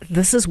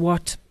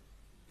what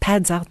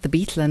pads out the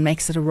Beetle and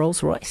makes it a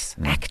Rolls Royce,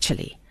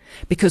 actually.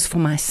 Because for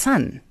my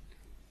son,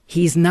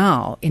 he's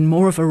now in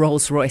more of a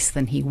Rolls Royce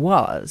than he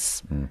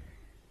was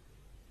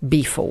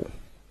before.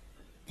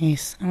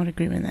 Yes, I would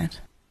agree with that.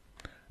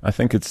 I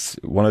think it's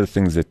one of the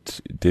things that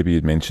Debbie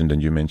had mentioned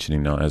and you're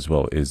mentioning now as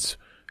well is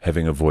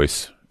having a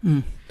voice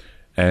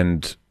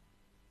and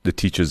the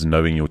teachers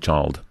knowing your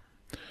child.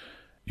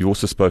 You've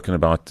also spoken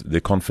about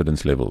their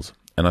confidence levels.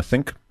 And I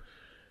think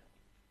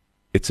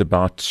it's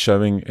about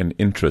showing an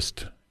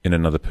interest in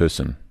another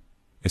person.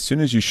 As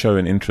soon as you show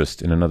an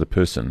interest in another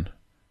person,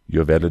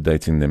 you're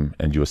validating them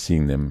and you're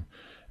seeing them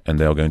and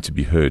they are going to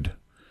be heard.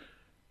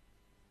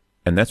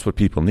 And that's what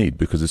people need,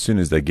 because as soon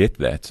as they get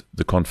that,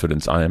 the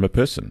confidence, I am a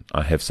person,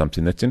 I have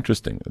something that's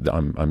interesting,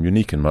 I'm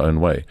unique in my own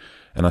way.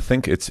 And I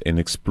think it's in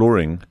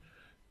exploring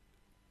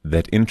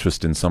that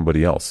interest in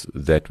somebody else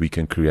that we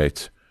can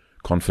create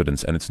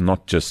confidence. And it's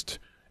not just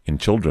in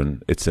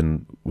children, it's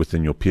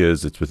within your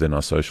peers, it's within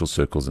our social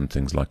circles and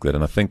things like that.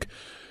 And I think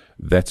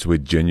that's where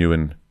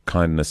genuine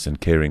kindness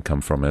and caring come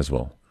from as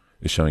well,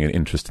 is showing an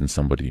interest in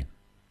somebody.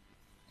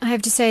 I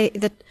have to say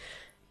that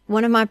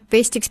one of my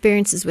best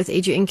experiences with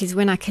Edu Inc. is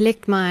when I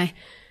collect my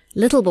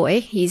little boy.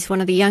 He's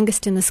one of the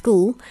youngest in the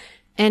school,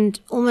 and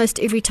almost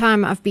every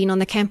time I've been on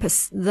the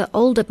campus, the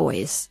older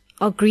boys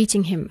are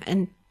greeting him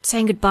and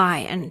saying goodbye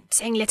and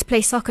saying, let's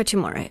play soccer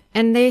tomorrow.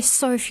 And there's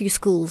so few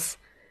schools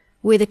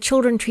where the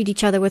children treat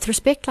each other with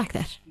respect like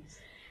that.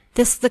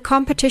 The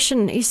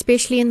competition,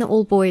 especially in the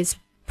all boys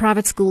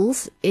private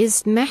schools,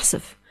 is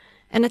massive,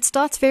 and it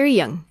starts very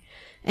young.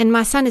 And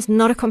my son is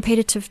not a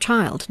competitive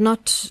child,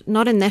 not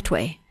in that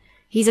way.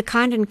 He's a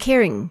kind and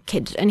caring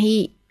kid, and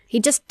he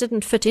just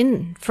didn't fit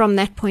in from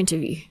that point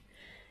of view.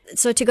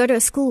 So to go to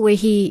a school where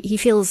he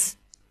feels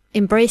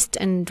embraced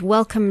and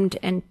welcomed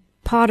and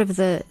part of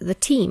the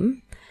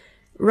team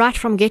right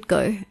from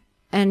get-go,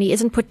 and he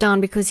isn't put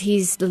down because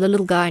he's the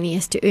little guy and he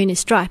has to earn his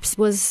stripes,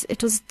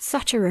 it was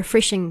such a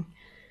refreshing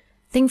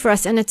thing for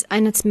us, and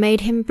it's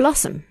made him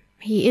blossom.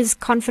 He is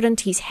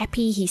confident, he's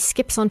happy, he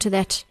skips onto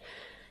that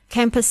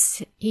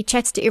campus, he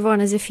chats to everyone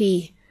as if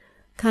he's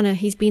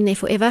been there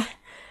forever.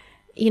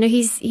 You know,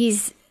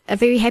 he's a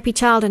very happy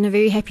child in a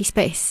very happy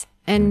space.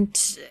 And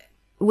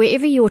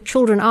wherever your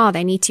children are,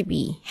 they need to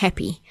be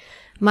happy.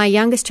 My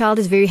youngest child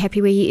is very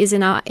happy where he is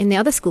in the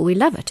other school. We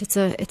love it. It's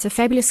a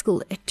fabulous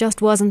school. It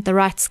just wasn't the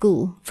right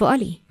school for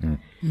Ollie.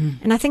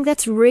 And I think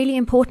that's really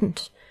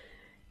important,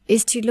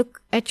 is to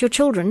look at your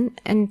children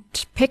and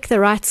pick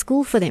the right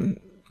school for them.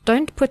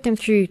 Don't put them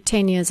through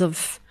 10 years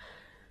of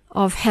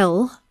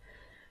hell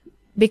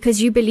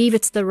because you believe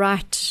it's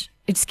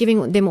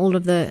giving them all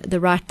of the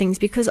right things,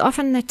 because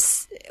often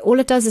that's all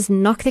it does is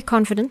knock their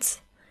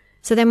confidence.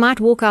 So they might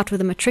walk out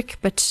with a matric,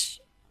 but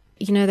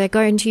you know, they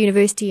go into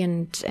university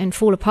and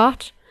fall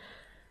apart,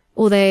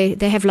 or they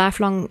have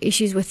lifelong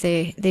issues with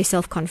their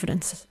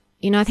self-confidence.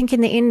 You know, I think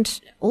in the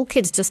end, all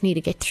kids just need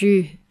to get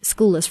through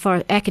school as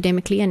far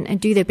academically and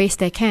do their best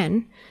they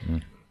can.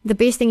 The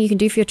best thing you can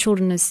do for your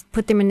children is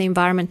put them in the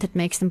environment that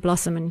makes them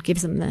blossom and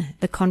gives them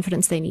the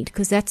confidence they need,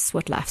 because that's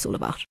what life's all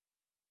about.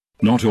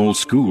 Not all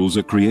schools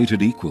are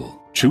created equal.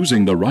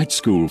 Choosing the right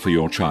school for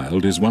your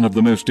child is one of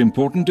the most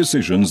important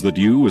decisions that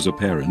you as a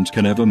parent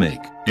can ever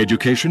make.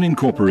 Education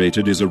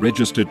Incorporated is a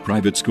registered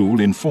private school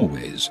in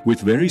Fourways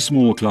with very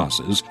small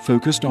classes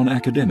focused on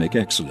academic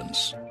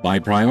excellence. By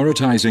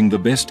prioritizing the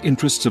best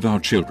interests of our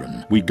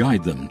children, we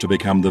guide them to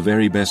become the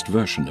very best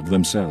version of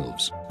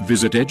themselves.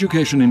 Visit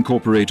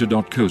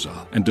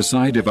educationincorporated.coza and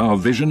decide if our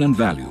vision and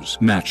values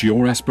match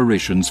your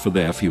aspirations for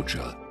their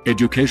future.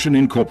 Education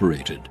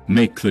Incorporated.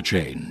 Make the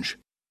change.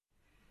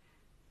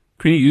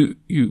 Queenie,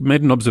 you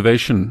made an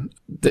observation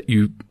that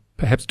you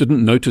perhaps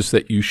didn't notice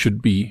that you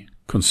should be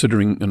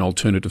considering an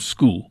alternative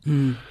school.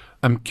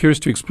 I'm curious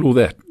to explore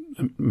that.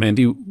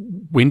 Mandy,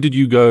 when did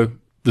you go,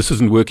 this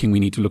isn't working, we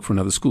need to look for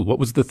another school? What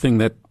was the thing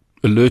that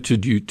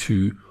alerted you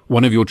to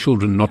one of your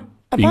children not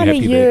being About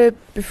happy a there? year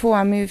before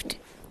I moved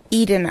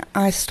Eden,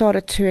 I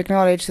started to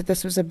acknowledge that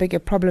this was a bigger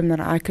problem that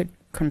I could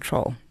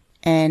control.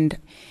 And,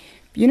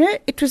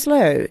 it was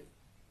low.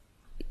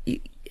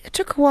 It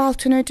took a while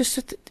to notice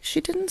that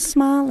she didn't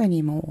smile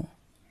anymore.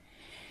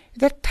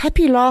 That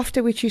happy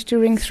laughter which used to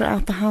ring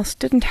throughout the house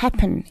didn't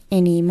happen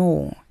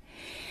anymore.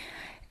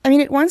 I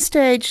mean, at one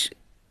stage,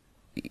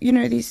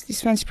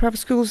 these fancy private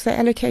schools, they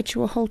allocate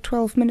you a whole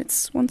 12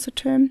 minutes once a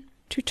term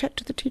to chat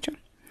to the teacher.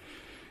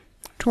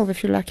 12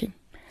 if you're lucky.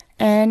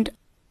 And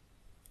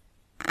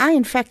I,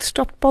 in fact,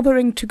 stopped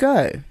bothering to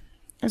go.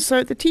 And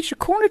so the teacher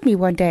cornered me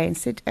one day and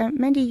said,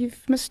 Mandy,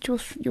 you've missed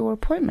your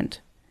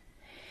appointment.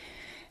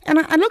 And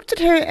I looked at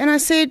her and I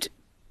said,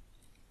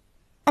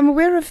 I'm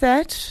aware of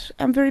that.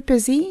 I'm very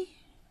busy.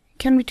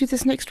 Can we do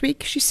this next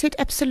week? She said,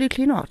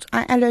 absolutely not.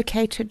 I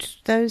allocated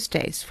those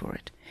days for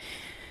it.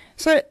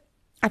 So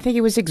I think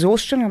it was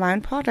exhaustion on my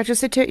own part. I just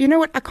said to her, you know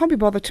what? I can't be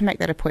bothered to make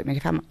that appointment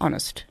if I'm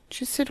honest.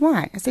 She said,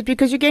 why? I said,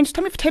 because you're going to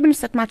tell me for 10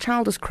 minutes that my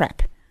child is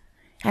crap.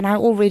 And I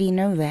already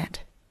know that.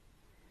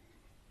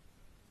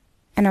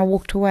 And I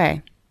walked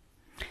away.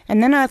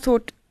 And then I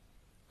thought,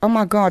 oh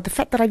my God, the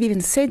fact that I've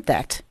even said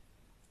that,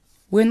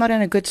 we're not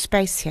in a good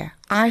space here.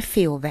 I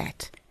feel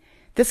that.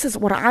 This is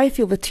what I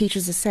feel the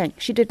teachers are saying.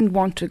 She didn't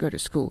want to go to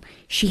school.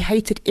 She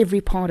hated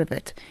every part of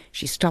it.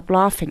 She stopped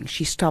laughing.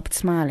 She stopped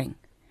smiling.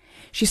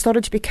 She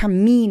started to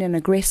become mean and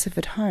aggressive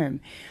at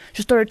home.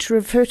 She started to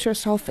refer to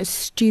herself as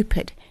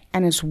stupid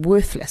and as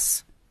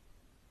worthless.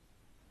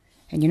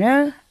 And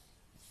I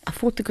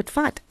fought the good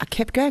fight. I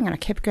kept going and I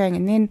kept going.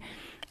 And then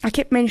I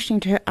kept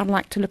mentioning to her, I'd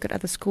like to look at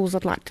other schools.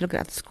 I'd like to look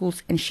at other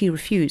schools. And she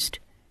refused.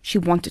 She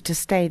wanted to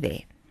stay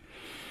there.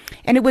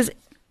 And it was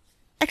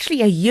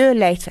actually a year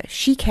later,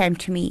 she came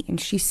to me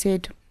and she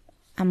said,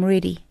 I'm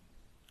ready.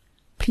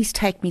 Please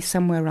take me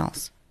somewhere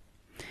else.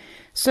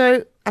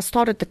 So I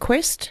started the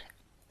quest,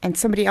 and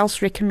somebody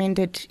else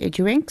recommended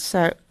EduInc,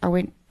 so I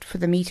went for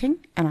the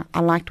meeting, and I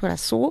liked what I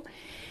saw.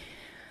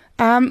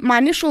 My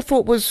initial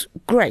thought was,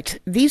 great,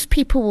 these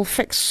people will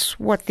fix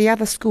what the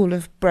other school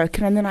have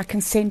broken, and then I can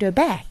send her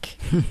back.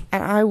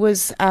 And I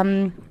was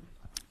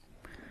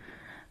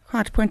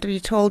quite pointedly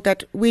told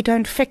that we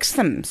don't fix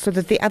them so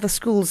that the other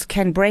schools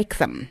can break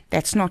them.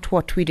 That's not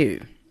what we do.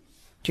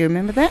 Do you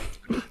remember that?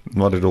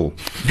 Not at all.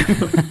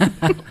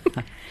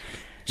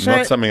 So,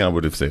 not something I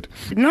would have said.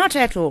 Not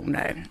at all,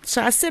 no.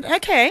 So I said,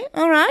 okay,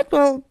 all right,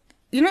 well,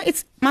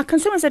 my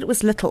concern was that it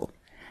was little,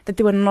 that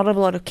there were not a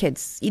lot of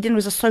kids. Eden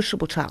was a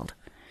sociable child.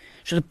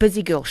 She was a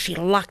busy girl. She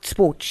liked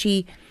sport.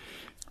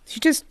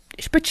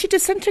 But she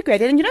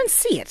disintegrated, and you don't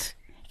see it.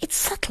 It's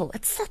subtle.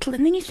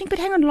 And then you think, but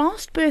hang on,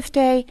 last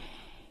birthday,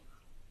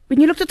 when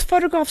you looked at the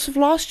photographs of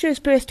last year's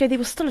birthday, there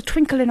was still a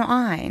twinkle in her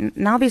eye, and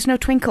now there's no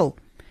twinkle.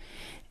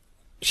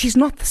 She's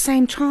not the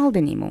same child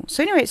anymore.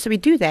 So anyway, so we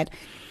do that.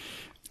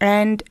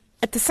 And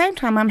at the same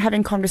time, I'm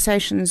having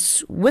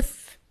conversations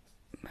with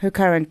her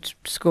current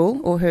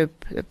school, or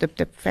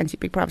the fancy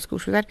big private school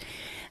she was at,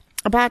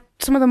 about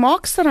some of the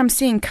marks that I'm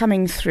seeing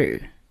coming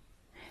through.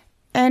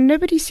 And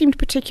nobody seemed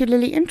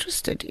particularly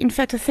interested. In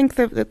fact, I think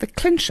the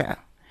clincher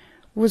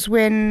was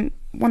when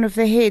one of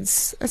the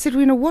heads, I said,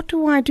 what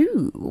do I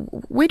do?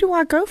 Where do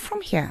I go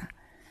from here?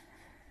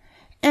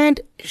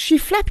 And she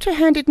flapped her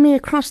hand at me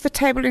across the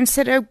table and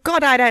said, oh,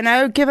 God, I don't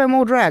know, give her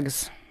more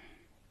drugs.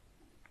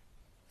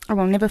 I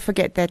will never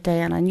forget that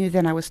day, and I knew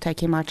then I was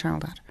taking my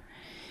child out.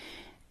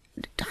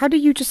 How do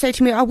you just say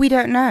to me, oh, we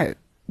don't know,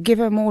 give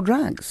her more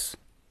drugs?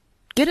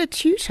 Get a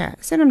tutor.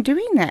 I said, I'm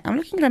doing that. I'm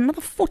looking at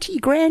another 40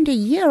 grand a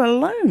year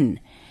alone.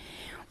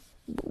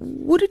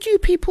 What did you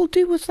people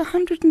do with the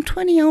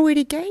 120 I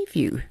already gave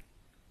you?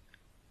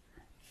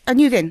 I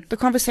knew then the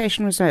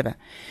conversation was over.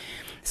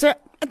 So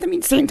at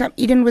the same time,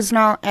 Eden was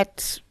now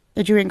at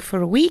EduInc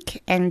for a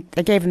week, and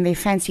they gave him their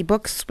fancy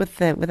books with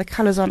the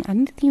colours on. I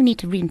think you need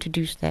to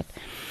reintroduce that,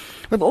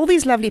 with all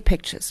these lovely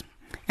pictures.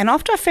 And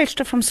after I fetched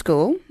her from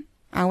school,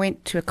 I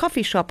went to a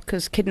coffee shop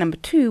because kid number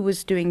 2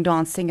 was doing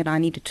dancing, and I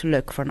needed to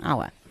lurk for an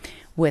hour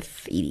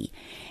with Edie.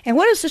 And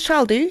what does the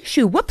child do?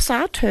 She whips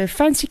out her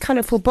fancy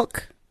colourful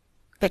book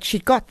that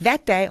she'd got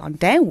that day on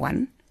day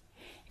 1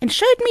 and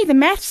showed me the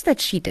maths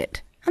that she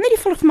did. And then he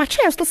fell off my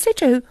chair. I still said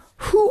to her,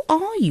 who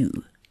are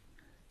you?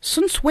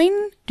 Since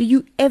when do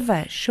you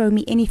ever show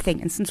me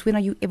anything? And since when are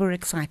you ever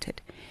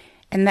excited?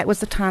 And that was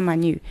the time I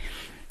knew.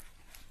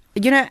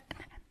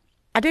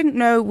 I didn't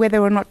know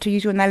whether or not to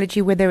use your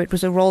analogy, whether it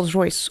was a Rolls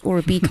Royce or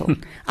a Beetle.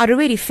 I'd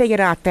already figured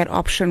out that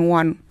option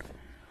 1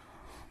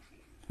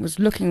 was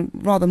looking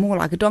rather more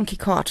like a donkey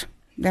cart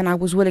than I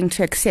was willing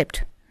to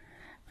accept.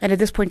 And at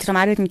this point in time,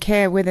 I didn't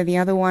care whether the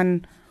other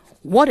one,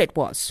 what it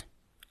was.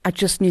 I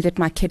just knew that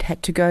my kid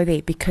had to go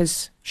there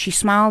because she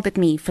smiled at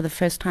me for the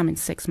first time in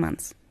 6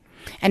 months.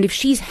 And if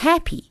she's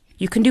happy,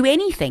 you can do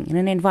anything in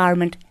an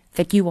environment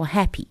that you are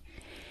happy.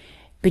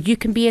 But you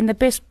can be in the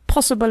best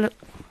possible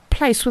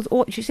place with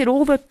all, she said,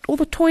 all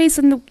the toys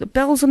and the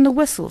bells and the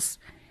whistles.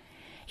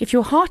 If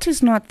your heart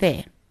is not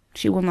there,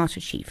 she will not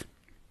achieve.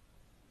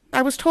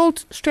 I was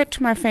told straight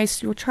to my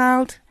face, your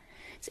child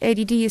His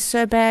ADD is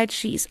so bad,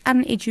 she's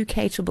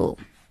uneducatable.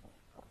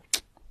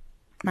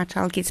 My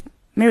child gets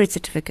merit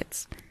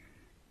certificates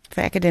for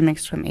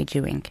academics from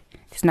EduInc.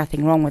 There's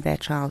nothing wrong with that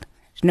child.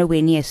 She's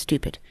nowhere near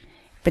stupid.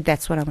 But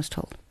that's what I was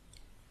told.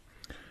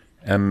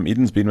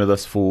 Eden's been with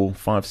us for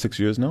 5-6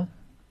 years now.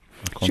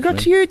 She got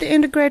to you at the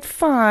end of grade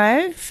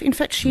 5. In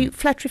fact, she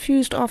flat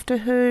refused after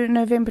her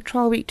November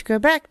trial week to go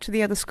back to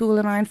the other school,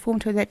 and I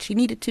informed her that she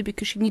needed to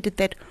because she needed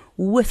that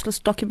worthless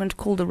document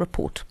called a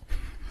report.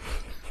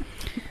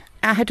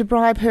 I had to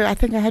bribe her. I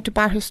think I had to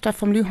buy her stuff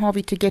from Lou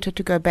Harvey to get her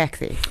to go back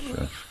there.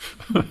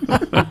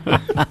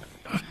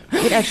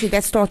 But actually,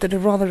 that started a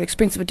rather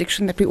expensive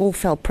addiction that we all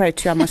fell prey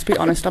to, I must be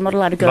honest. I'm not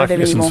allowed to go Life there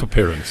lessons anymore. for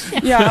parents.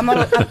 Yeah, I'm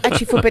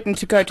actually forbidden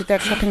to go to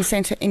that shopping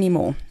centre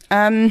anymore.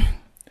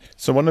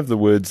 So one of the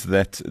words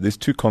that, there's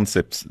two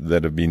concepts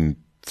that have been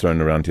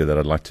thrown around here that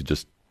I'd like to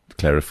just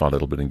clarify a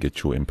little bit and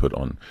get your input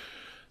on.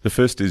 The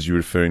first is you're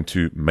referring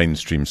to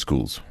mainstream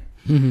schools.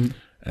 Mm-hmm.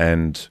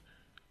 And,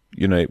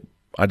 you know,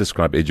 I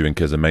describe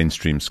EduInc as a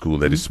mainstream school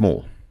that is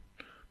small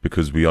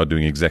because we are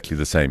doing exactly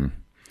the same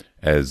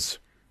as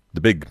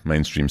the big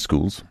mainstream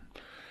schools.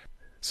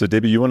 So,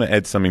 Debbie, you want to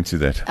add something to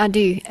that? I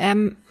do.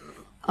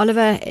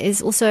 Oliver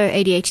is also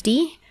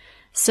ADHD,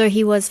 so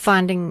he was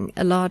finding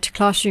a large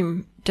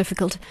classroom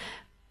difficult.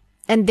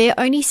 And their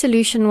only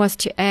solution was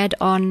to add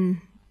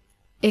on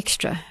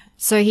extra.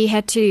 So he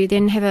had to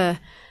then have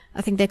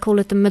I think they call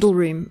it the middle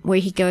room, where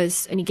he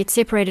goes and he gets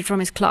separated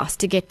from his class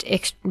to get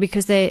extra,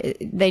 because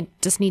they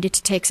just needed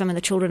to take some of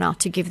the children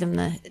out to give them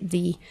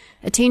the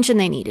attention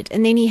they needed.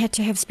 And then he had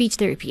to have speech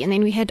therapy. And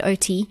then we had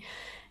OT,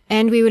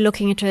 and we were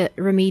looking at a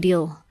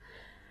remedial.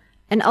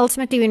 And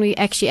ultimately, when we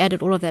actually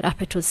added all of that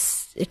up, it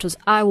was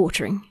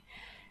eye-watering.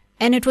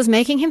 And it was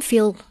making him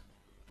feel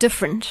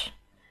different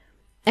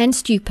and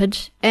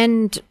stupid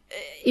and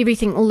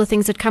everything, all the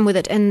things that come with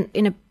it. And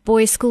in a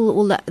boys' school,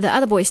 all the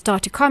other boys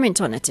start to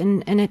comment on it,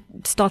 and it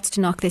starts to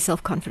knock their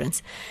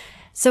self-confidence.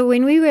 So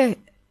when we were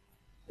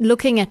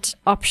looking at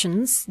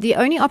options, the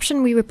only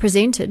option we were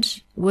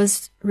presented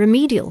was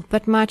remedial.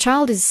 But my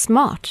child is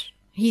smart.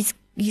 He's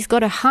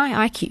got a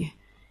high IQ.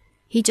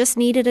 He just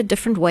needed a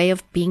different way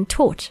of being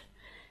taught.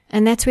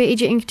 And that's where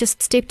EduInc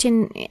just stepped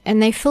in,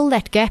 and they fill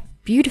that gap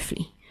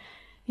beautifully.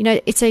 You know,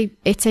 it's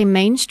a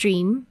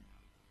mainstream,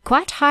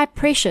 quite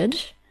high-pressured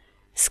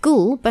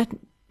school, but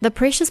the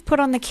pressure's put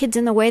on the kids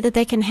in the way that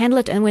they can handle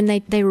it, and when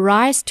they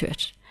rise to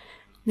it.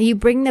 You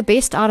bring the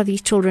best out of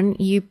these children,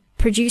 you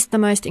produce the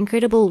most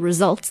incredible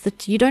results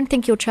that you don't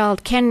think your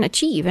child can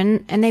achieve,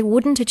 and they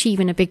wouldn't achieve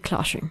in a big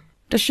classroom.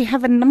 Does she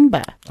have a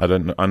number? I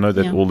don't know. I know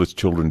that all the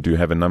children do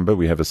have a number.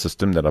 We have a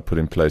system that I put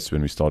in place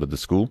when we started the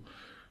school,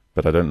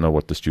 but I don't know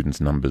what the students'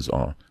 numbers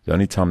are. The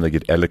only time they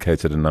get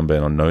allocated a number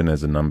and are known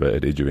as a number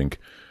at EduInc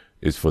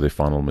is for their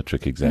final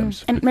matric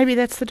exams. And maybe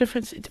that's the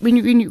difference. When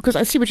you, because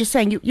I see what you're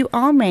saying. You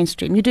are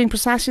mainstream. You're doing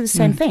precisely the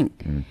same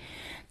thing.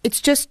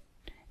 It's just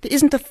there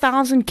isn't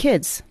 1,000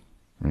 kids.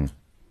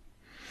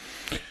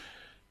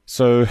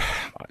 So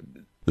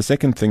the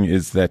second thing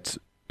is that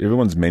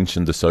everyone's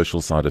mentioned the social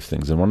side of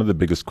things. And one of the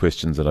biggest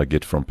questions that I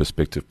get from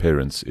prospective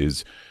parents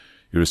is,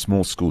 you're a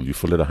small school, you're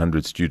full at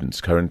 100 students.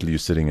 Currently, you're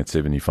sitting at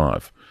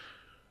 75.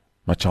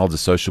 My child's a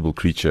sociable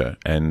creature.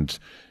 And,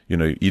 you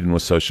know, Eden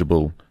was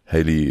sociable.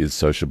 Haley is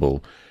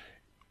sociable.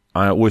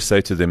 I always say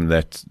to them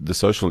that the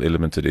social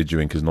element at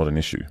EduInc is not an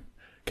issue.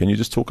 Can you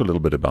just talk a little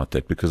bit about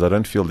that? Because I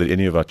don't feel that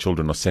any of our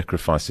children are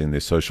sacrificing their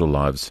social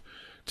lives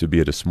to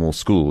be at a small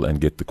school and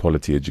get the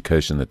quality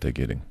education that they're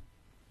getting.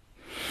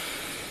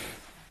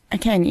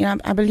 Again, you know,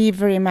 I believe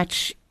very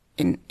much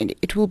in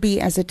it will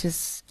be as it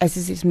is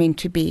meant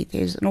to be.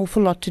 There's an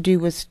awful lot to do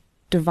with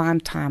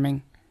divine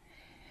timing.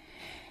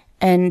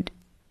 And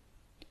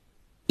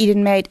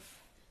Eden made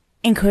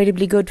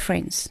incredibly good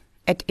friends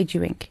at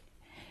EduInc.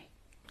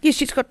 Yes,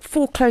 she's got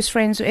 4 close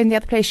friends. In the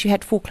other place, she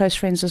had 4 close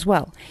friends as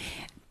well.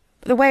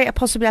 The way I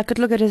could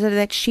look at it is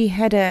that she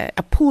had a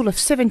pool of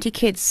 70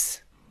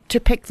 kids to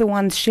pick the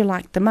ones she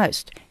liked the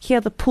most. Here,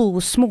 the pool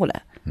was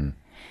smaller.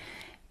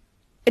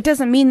 It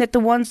doesn't mean that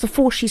the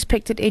 4 she's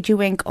picked at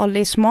EduInc are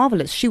less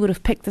marvelous. She would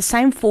have picked the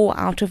same 4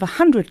 out of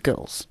 100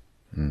 girls.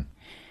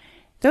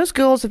 Those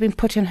girls have been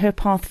put in her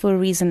path for a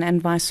reason, and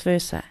vice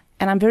versa.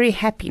 And I'm very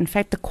happy. In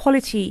fact, the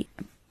quality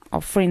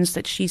of friends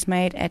that she's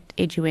made at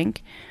EduInc,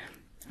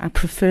 I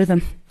prefer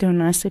them. They're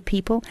nicer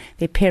people.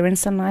 Their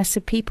parents are nicer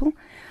people.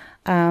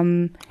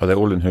 Are they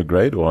all in her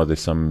grade, or are there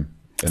some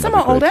in Some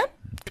other are older. grades?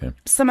 Okay.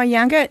 Some are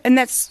younger, and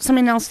that's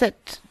something else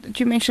that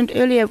you mentioned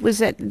earlier, was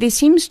that there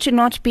seems to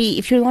not be,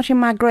 if you're not in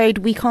my grade,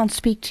 we can't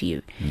speak to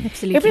you.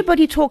 Absolutely.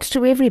 Everybody talks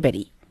to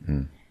everybody.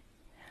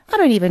 I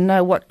don't even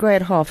know what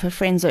grade half her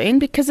friends are in,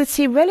 because it's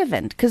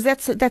irrelevant, because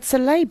that's a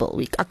label.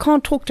 I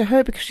can't talk to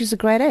her because she's a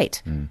grade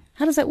 8.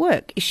 How does that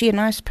work? Is she a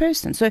nice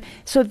person? So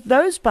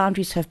those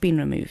boundaries have been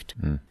removed.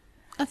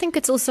 I think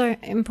it's also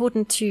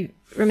important to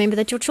remember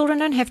that your children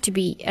don't have to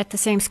be at the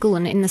same school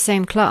and in the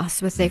same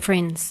class with their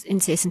friends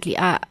incessantly.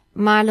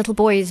 My little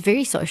boy is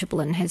very sociable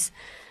and has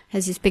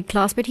his big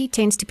class, but he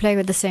tends to play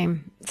with the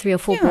same 3 or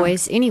 4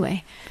 boys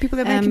anyway. People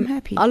that make him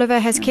happy. Oliver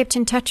has kept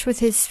in touch with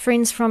his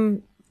friends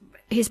from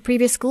his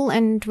previous school,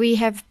 and we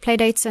have play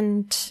dates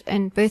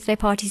and birthday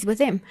parties with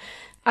them.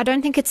 I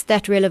don't think it's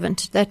that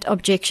relevant, that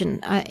objection.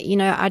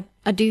 I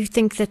do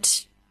think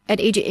that at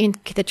Edu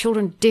Inc., the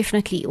children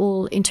definitely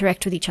all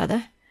interact with each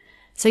other.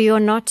 So you're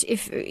not,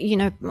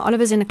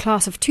 Oliver's in a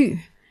class of 2,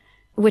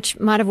 which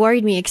might have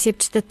worried me,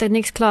 except that the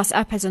next class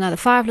up has another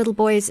 5 little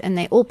boys, and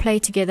they all play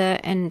together,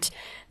 and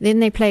then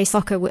they play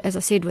soccer, as I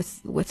said,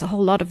 with a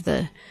whole lot of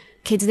the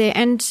kids there.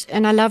 And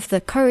I love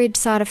the co-ed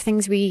side of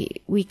things.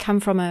 We come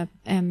from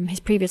his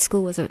previous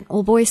school was an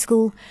all-boys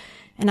school,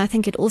 and I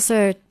think it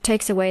also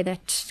takes away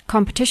that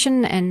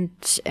competition and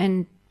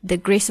the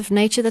aggressive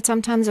nature that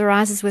sometimes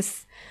arises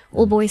with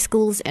all-boys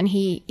schools, and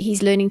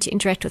he's learning to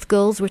interact with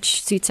girls,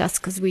 which suits us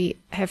because we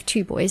have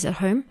 2 boys at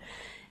home.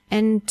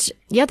 And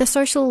yeah, the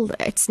social,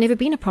 it's never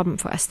been a problem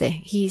for us there.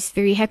 He's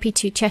very happy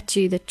to chat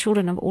to the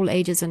children of all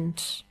ages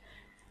and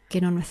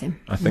get on with them.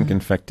 I think, in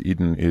fact,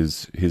 Eden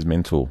is his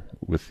mentor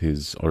with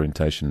his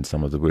orientation,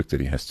 some of the work that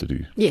he has to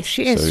do. Yes,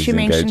 she is. So She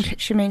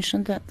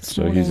mentioned that this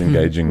morning. he's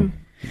engaging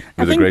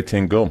with a grade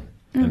 10 girl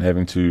and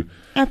having to...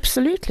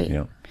 Absolutely.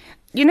 Yeah.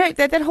 You know,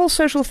 that whole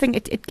social thing,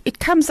 it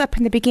comes up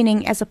in the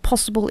beginning as a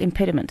possible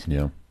impediment.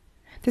 Yeah.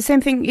 The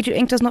same thing, Edu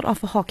Inc. does not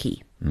offer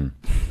hockey. Mm.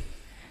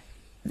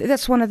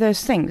 That's one of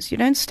those things. You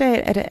don't stay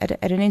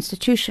at an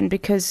institution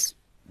because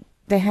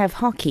they have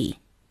hockey.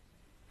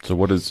 So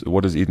what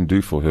does Eden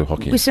do for her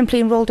hockey? We simply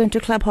enrolled into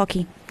club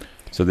hockey.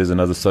 So there's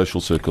another social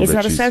circle. It's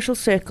not a social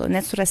circle, and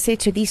that's what I said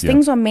to her. These Yeah.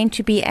 things are meant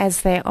to be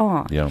as they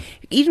are. Yeah.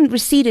 Eden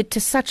receded to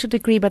such a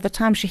degree by the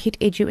time she hit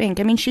Edu Inc.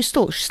 I mean, she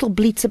still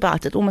bleats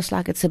about it, almost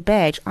like it's a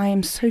badge. I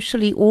am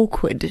socially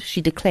awkward,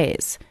 she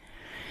declares,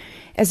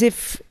 as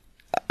if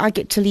I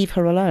get to leave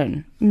her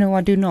alone. No,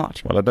 I do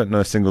not. Well, I don't know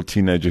a single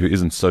teenager who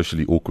isn't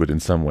socially awkward in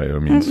some way. I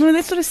mean, Well,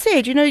 that's what I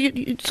said. You know,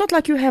 it's not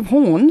like you have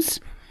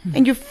horns,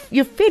 and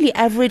you're fairly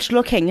average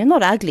looking. You're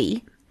not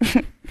ugly.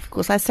 Of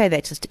course, I say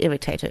that just to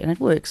irritate her, and it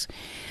works.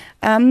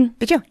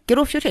 But yeah, get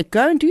off your chair.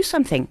 Go and do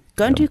something.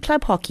 Go and do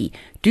club hockey.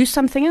 Do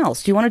something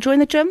else. Do you want to join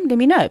the gym? Let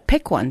me know.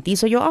 Pick one.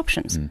 These are your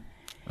options.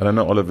 I don't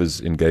know,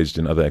 Oliver's engaged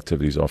in other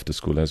activities after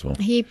school as well.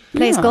 He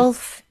plays Yeah.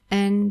 golf,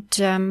 and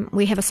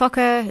we have a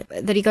soccer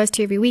that he goes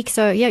to every week.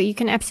 So yeah, you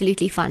can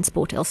absolutely find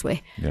sport elsewhere.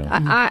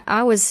 Yeah.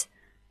 I was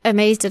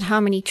amazed at how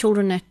many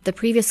children at the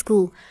previous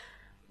school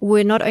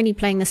were not only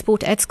playing the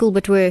sport at school,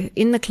 but were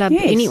in the club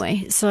Yes.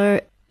 anyway. So,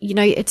 you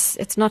know,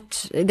 it's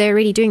not, they're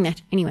already doing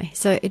that anyway.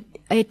 So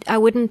I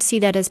wouldn't see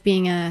that as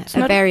being a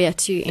not- barrier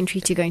to entry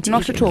to going to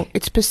Not Edu at all. Inc.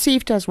 It's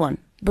perceived as one.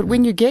 But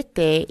when you get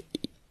there,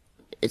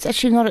 it's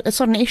actually not. It's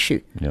not an issue.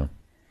 Yeah.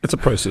 It's a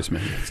process,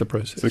 man. It's a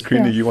process. So,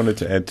 Karina, Yeah. you wanted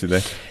to add to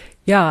that?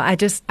 Yeah,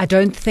 I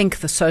don't think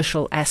the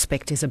social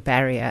aspect is a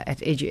barrier at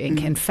Edu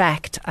Inc. In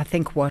fact, I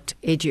think what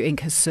Edu Inc.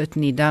 has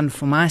certainly done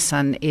for my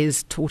son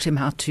is taught him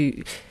how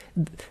to,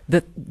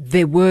 that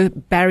there were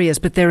barriers,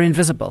 but they're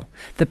invisible.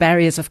 The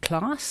barriers of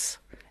class,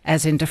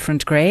 as in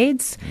different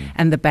grades,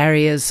 and the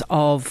barriers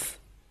of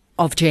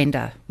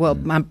gender. Well,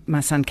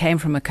 my son came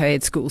from a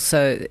co-ed school,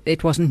 so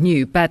it wasn't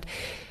new, but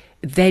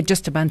they're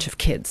just a bunch of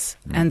kids.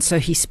 And so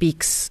he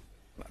speaks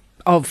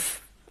of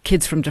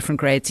kids from different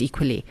grades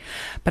equally.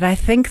 But I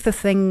think the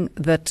thing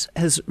that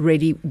has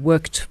really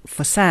worked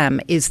for Sam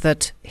is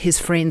that his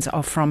friends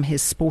are from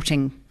his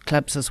sporting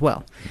clubs as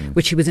well,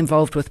 which he was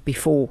involved with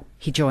before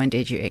he joined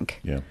Edu Inc.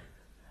 Yeah.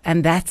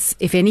 And that's,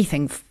 if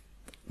anything,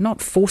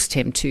 not forced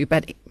him to,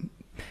 but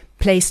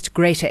placed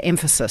greater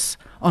emphasis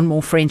on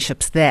more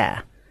friendships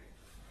there,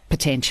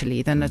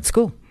 potentially, than at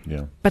school.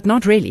 Yeah. But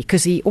not really,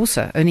 because he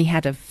also only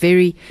had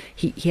he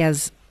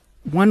has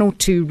 1 or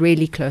 2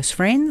 really close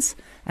friends,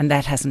 and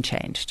that hasn't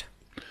changed.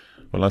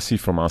 Well, I see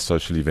from our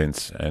social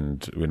events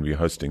and when we're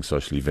hosting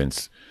social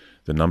events,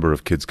 the number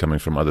of kids coming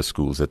from other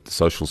schools, that the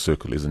social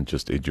circle isn't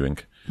just Edu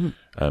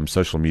Inc.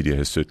 Social media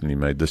has certainly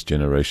made this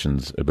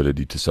generation's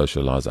ability to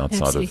socialize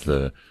outside of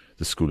the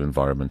school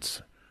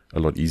environments a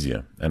lot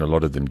easier. And a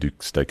lot of them do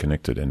stay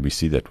connected, and we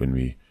see that when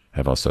we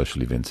have our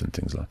social events and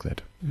things like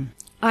that.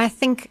 I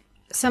think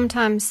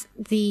sometimes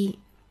the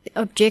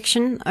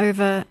objection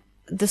over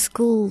the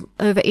school,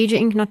 over Edu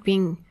Inc. not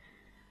being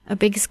a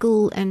big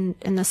school and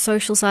the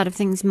social side of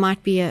things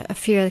might be a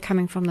fear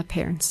coming from the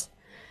parents.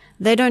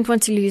 They don't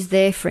want to lose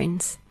their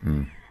friends.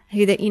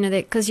 Who they,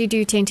 because you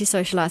do tend to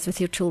socialize with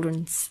your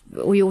children,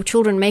 or your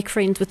children make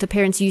friends with the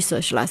parents you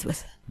socialize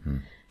with.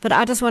 But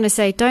I just want to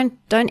say, don't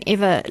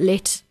ever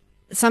let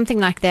something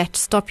like that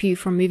stop you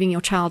from moving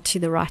your child to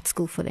the right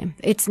school for them.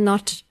 It's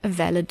not a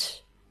valid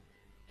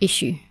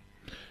issue.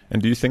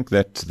 And do you think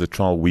that the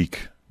trial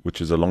week, which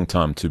is a long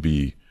time to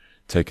be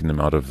taking them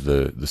out of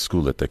the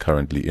school that they're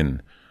currently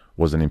in,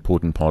 was an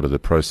important part of the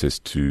process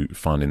to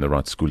finding the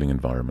right schooling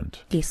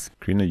environment? Yes.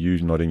 Karina, you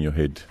nodding your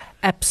head.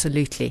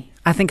 Absolutely.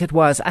 I think it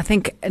was. I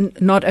think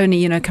not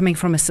only, coming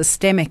from a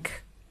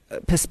systemic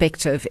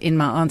perspective in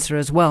my answer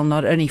as well,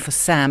 not only for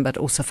Sam, but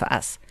also for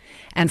us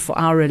and for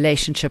our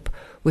relationship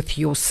with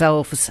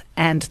yourselves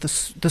and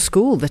the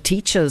school, the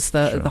teachers,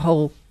 the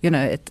whole,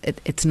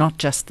 it's not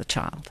just the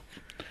child.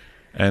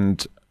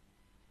 And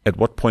at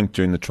what point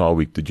during the trial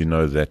week did you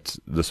know that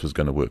this was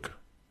going to work?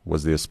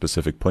 Was there a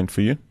specific point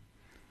for you?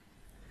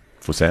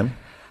 For Sam?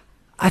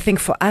 I think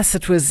for us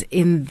it was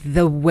in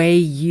the way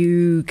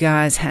you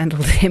guys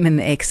handled him in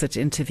the exit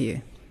interview,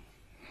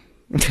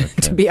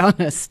 to be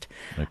honest.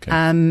 Okay.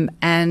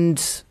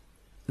 And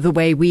the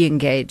way we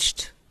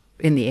engaged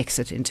in the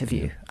exit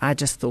interview. I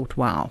just thought,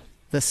 wow,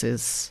 this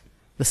is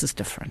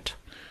different.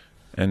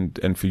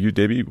 And for you,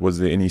 Debbie, was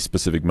there any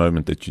specific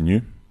moment that you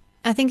knew?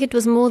 I think it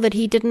was more that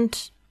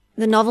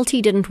the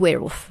novelty didn't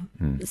wear off.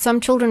 Some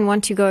children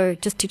want to go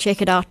just to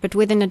check it out, but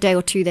within a day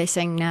or two they're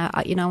saying, no,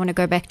 I want to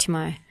go back to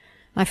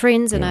my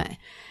friends. And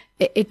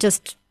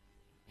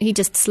he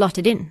just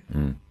slotted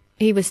in.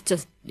 He was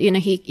just,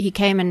 he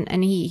came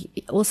and he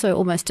also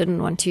almost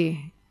didn't want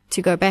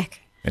to go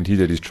back. And he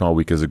did his trial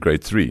week as a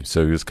grade 3,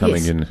 so he was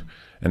coming in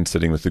and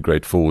sitting with the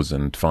grade 4s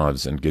and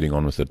 5s and getting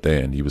on with it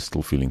there, and he was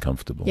still feeling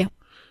comfortable. Yeah.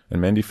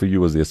 And Mandy, for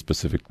you, was there a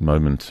specific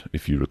moment,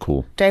 if you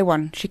recall? Day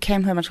one, she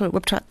came home, I told her,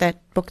 whipped out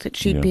that book that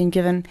she'd been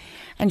given,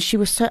 and she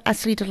was so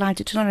utterly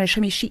delighted to not only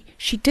show me,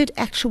 she did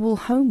actual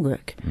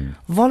homework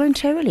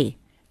voluntarily.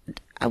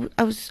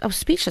 I was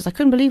speechless. I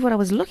couldn't believe what I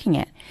was looking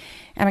at.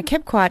 And I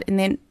kept quiet, and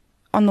then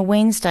on the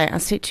Wednesday, I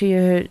said to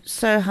her,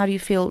 so how do you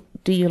feel?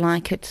 Do you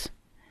like it?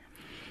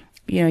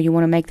 You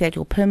want to make that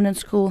your permanent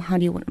school? How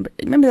do you want?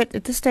 Remember that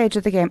at this stage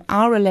of the game,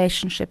 our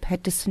relationship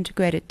had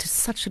disintegrated to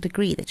such a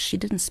degree that she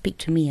didn't speak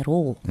to me at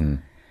all.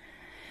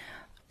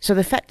 So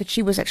the fact that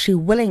she was actually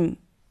willing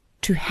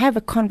to have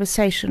a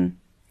conversation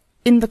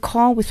in the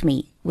car with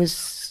me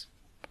was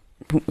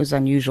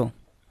unusual.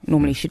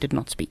 Normally she did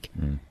not speak.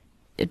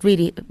 It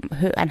really,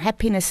 her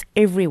unhappiness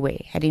everywhere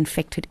had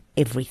infected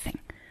everything.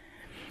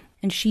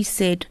 And she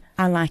said,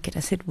 I like it.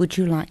 I said, would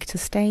you like to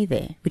stay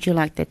there? Would you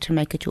like that to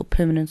make it your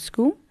permanent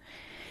school?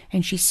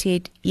 And she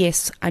said,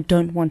 yes, I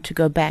don't want to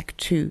go back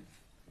to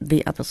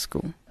the other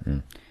school.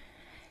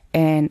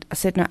 And I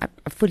said, no,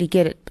 I fully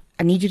get it.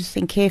 I need you to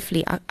think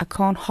carefully. I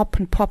can't hop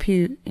and pop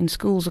you in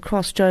schools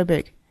across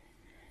Joburg.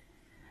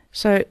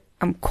 So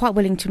I'm quite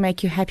willing to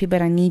make you happy,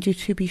 but I need you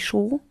to be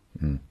sure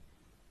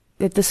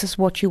that this is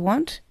what you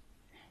want.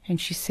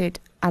 And she said,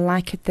 I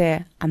like it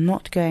there. I'm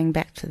not going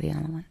back to the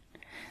other one.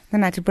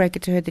 Then I had to break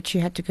it to her that she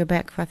had to go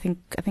back for, I think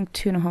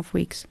 2.5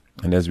 weeks.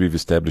 And as we've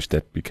established,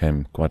 that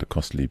became quite a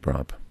costly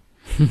bribe.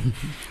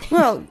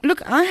 Well,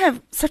 look, I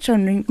have such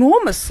an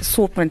enormous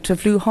assortment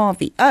of Lou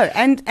Harvey. Oh,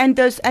 and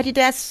those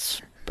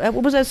Adidas,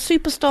 what was those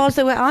superstars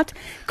that were out?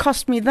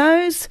 Cost me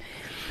those.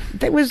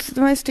 That was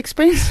the most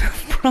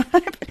expensive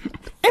bribe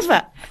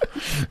ever.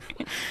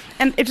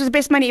 And it was the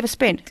best money ever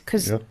spent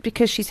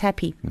because she's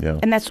happy. Yeah.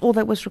 And that's all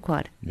that was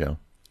required. Yeah.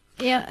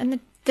 Yeah, and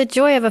the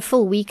joy of a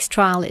full week's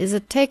trial is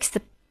it takes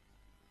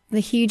the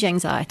huge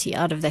anxiety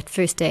out of that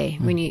first day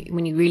when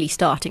you're really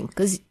starting,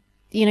 because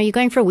you're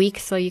going for a week,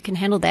 so you can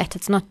handle that.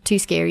 It's not too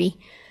scary.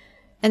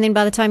 And then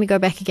by the time you go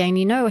back again,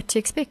 you know what to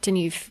expect, and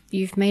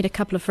you've made a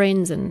couple of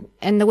friends, and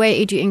the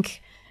way Edu Inc.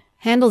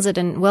 handles it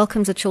and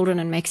welcomes the children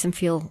and makes them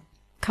feel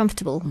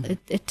comfortable,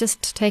 it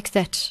just takes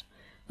the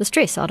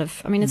stress out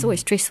of. I mean, it's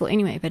always stressful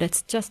anyway, but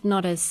it's just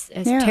not as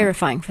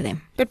terrifying for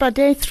them. But by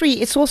day 3,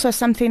 it's also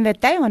something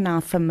that they are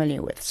now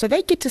familiar with, so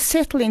they get to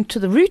settle into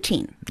the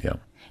routine. Yeah.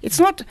 It's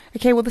not,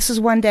 okay, well, this is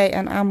one day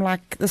and I'm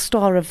like the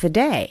star of the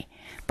day.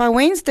 By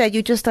Wednesday,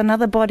 you're just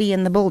another body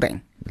in the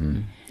building.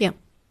 Yeah.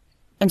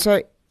 And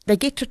so they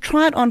get to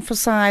try it on for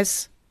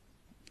size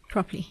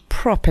properly.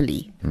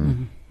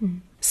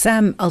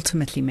 Sam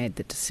ultimately made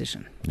the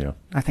decision. Yeah.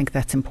 I think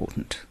that's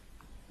important.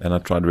 And I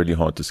tried really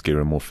hard to scare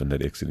him off in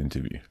that exit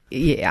interview.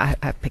 Yeah,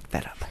 I picked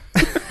that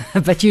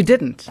up. But you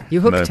didn't.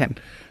 You hooked him.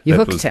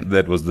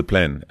 That was the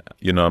plan.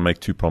 I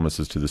make 2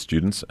 promises to the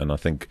students, and I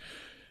think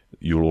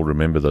you'll all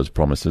remember those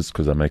promises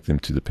because I make them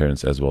to the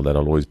parents as well, that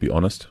I'll always be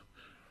honest,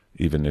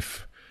 even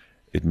if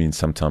it means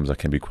sometimes I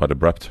can be quite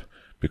abrupt,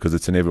 because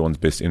it's in everyone's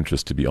best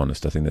interest to be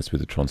honest. I think that's where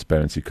the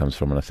transparency comes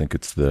from, and I think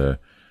it's the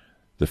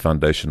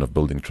foundation of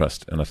building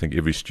trust. And I think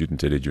every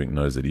student at EduInc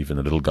knows that, even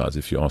the little guys,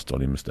 if you ask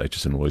Ollie, Mr.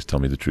 Aitchison will always tell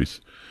me the truth.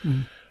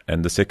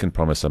 And the second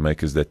promise I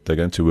make is that they're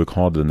going to work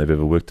harder than they've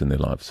ever worked in their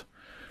lives.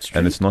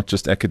 And it's not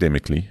just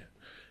academically,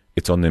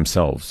 it's on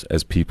themselves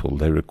as people.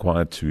 They're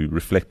required to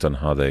reflect on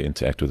how they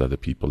interact with other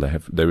people.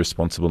 They're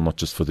responsible not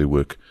just for their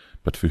work,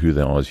 but for who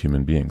they are as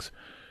human beings.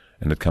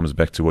 And it comes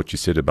back to what you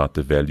said about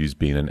the values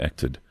being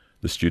enacted.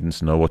 The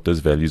students know what those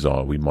values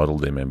are. We model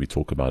them and we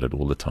talk about it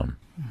all the time.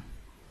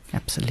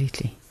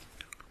 Absolutely.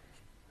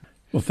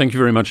 Well, thank you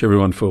very much,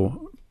 everyone, for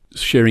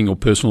sharing your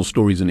personal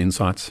stories and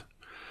insights.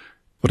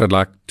 What I'd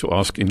like to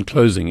ask in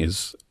closing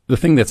is, the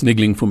thing that's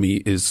niggling for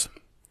me is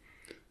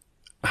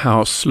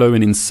how slow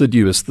and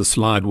insidious the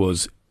slide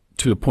was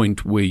to a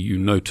point where you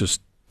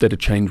noticed that a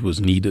change was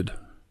needed.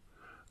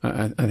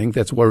 I think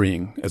that's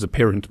worrying as a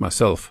parent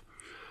myself.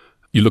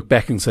 You look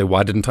back and say,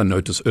 why didn't I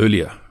notice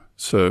earlier?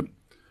 So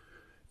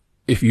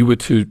if you were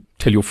to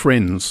tell your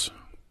friends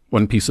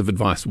one piece of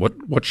advice,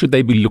 what should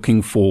they be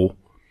looking for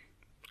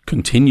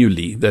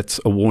continually that's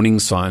a warning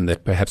sign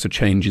that perhaps a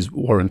change is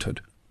warranted?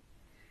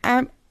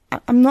 I'm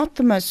not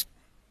the most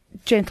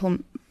gentle,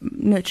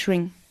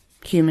 nurturing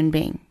human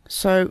being.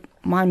 So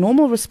my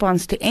normal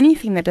response to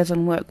anything that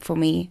doesn't work for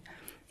me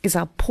is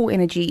I'll pour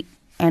energy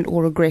and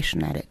or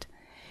aggression at it.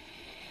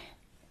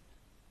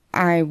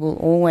 I will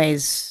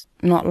always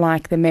not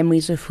like the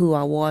memories of who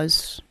I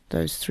was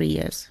those 3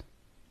 years.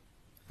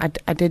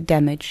 I did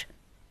damage.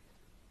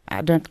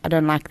 I don't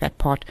like that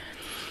part.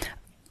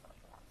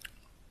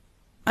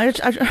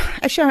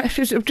 Actually, it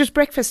was just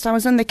breakfast. I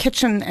was in the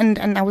kitchen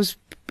and I was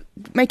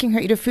making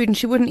her eat her food, and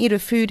she wouldn't eat her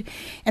food.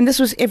 And this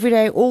was every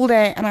day, all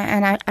day. And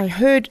I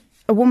heard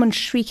a woman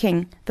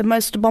shrieking, the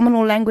most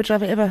abominable language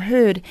I've ever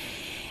heard.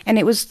 And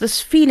it was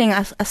this feeling.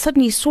 I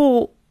suddenly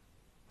saw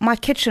my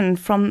kitchen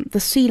from the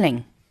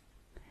ceiling,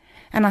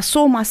 and I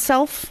saw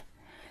myself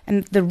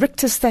and the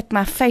rictus that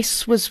my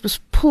face was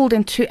pulled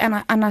into,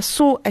 and I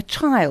saw a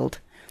child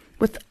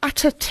with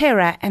utter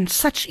terror and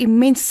such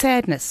immense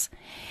sadness.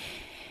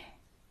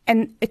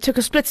 And it took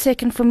a split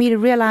second for me to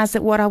realize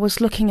that what I was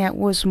looking at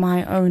was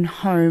my own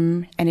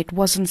home, and it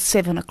wasn't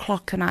 7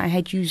 o'clock, and I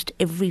had used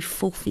every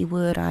filthy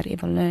word I'd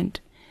ever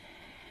learned.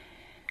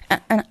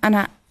 And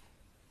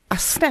I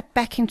snapped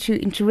back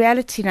into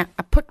reality, and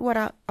I put what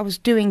I was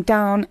doing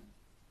down,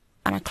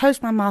 and I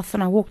closed my mouth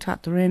and I walked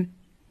out the room.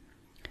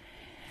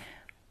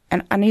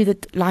 And I knew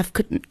that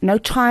no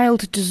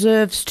child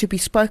deserves to be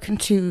spoken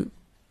to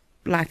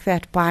like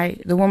that by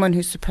the woman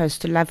who's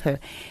supposed to love her,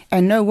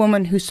 and no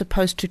woman who's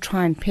supposed to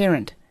try and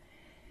parent.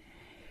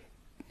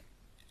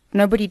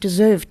 Nobody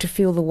deserved to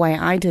feel the way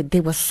I did.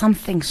 There was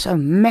something so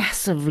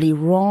massively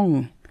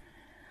wrong,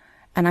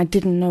 and I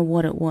didn't know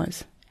what it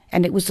was.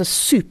 And it was a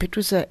soup. It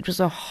was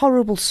a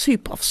horrible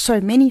soup of so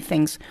many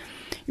things.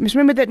 You must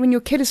remember that when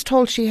your kid is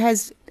told she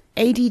has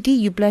ADD,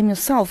 you blame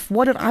yourself.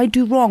 What did I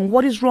do wrong?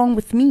 What is wrong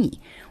with me?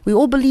 We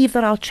all believe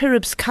that our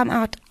cherubs come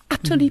out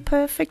utterly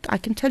perfect. I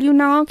can tell you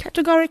now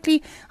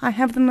categorically, I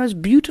have the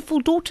most beautiful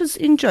daughters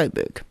in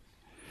Joburg.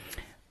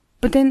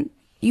 But then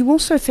you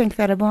also think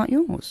that about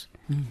yours.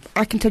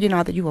 I can tell you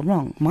now that you are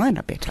wrong. Mine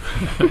are better.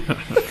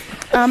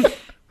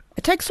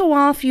 It takes a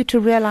while for you to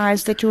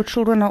realize that your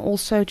children are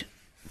also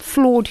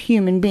flawed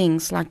human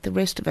beings like the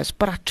rest of us.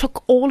 But I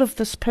took all of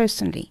this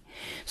personally.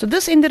 So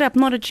this ended up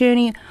not a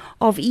journey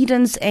of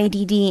Eden's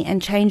ADD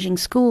and changing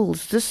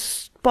schools. This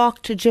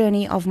sparked a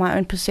journey of my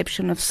own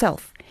perception of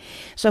self.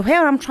 So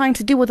here I'm trying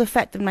to deal with the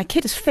fact that my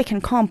kid is thick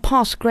and can't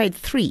pass grade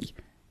 3.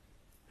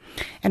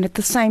 And at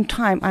the same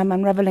time, I'm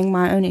unraveling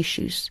my own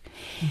issues.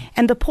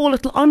 And the poor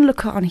little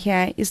onlooker on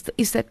here is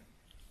that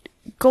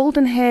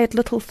golden-haired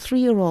little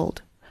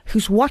 3-year-old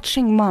who's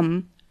watching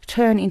mum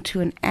turn into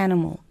an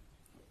animal.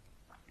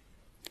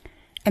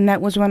 And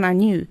that was when I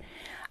knew,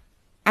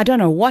 I don't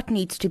know what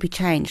needs to be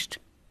changed,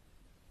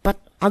 but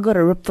I got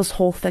to rip this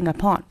whole thing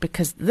apart,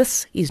 because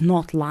this is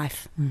not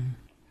life.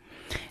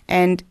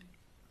 And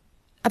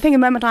I think the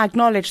moment I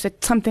acknowledged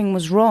that something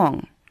was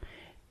wrong,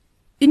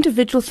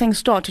 individual things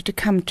started to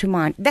come to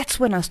mind. That's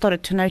when I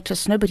started to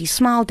notice nobody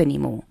smiled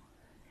anymore.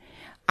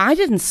 I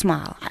didn't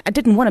smile. I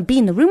didn't want to be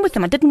in the room with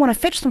them. I didn't want to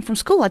fetch them from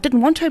school. I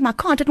didn't want her in my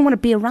car. I didn't want to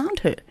be around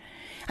her.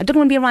 I didn't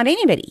want to be around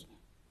anybody.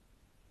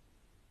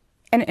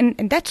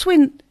 And that's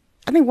when,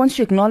 I think once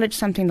you acknowledge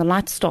something, the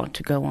lights start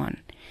to go on.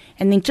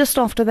 And then just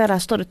after that, I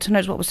started to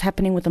notice what was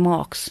happening with the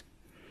marks.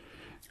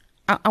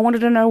 I wanted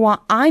to know why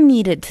I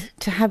needed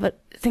to have it,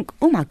 think,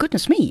 oh my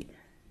goodness me.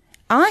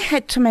 I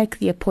had to make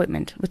the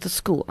appointment with the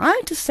school. I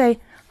had to say,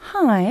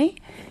 hi,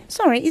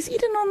 sorry, is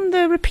Eden on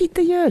the repeat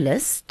the year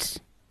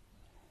list?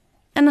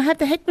 And I had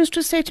the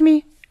headmistress say to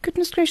me,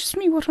 goodness gracious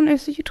me, what on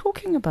earth are you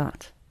talking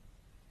about?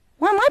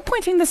 Why am I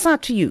pointing this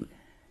out to you?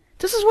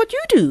 This is what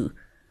you do.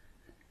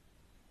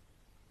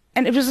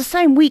 And it was the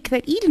same week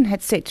that Eden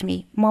had said to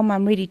me, Mom,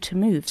 I'm ready to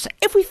move. So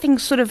everything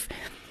sort of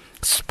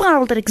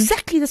spiraled at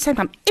exactly the same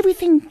time.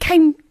 Everything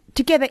came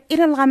together in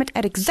alignment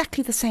at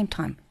exactly the same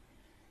time.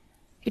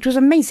 It was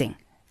amazing.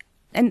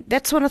 And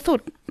that's what I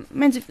thought.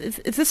 Man,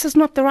 if this is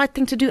not the right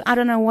thing to do, I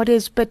don't know what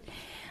is, but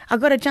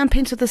I've got to jump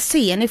into the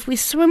sea. And if we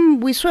swim,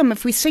 we swim.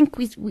 If we sink,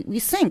 we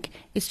sink.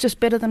 It's just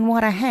better than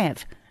what I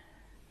have.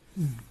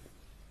 And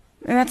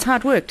that's how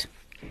it worked.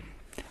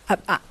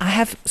 I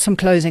have some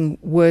closing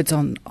words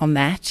on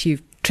that.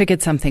 You've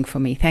triggered something for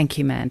me. Thank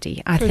you,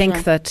 Mandy. I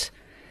think that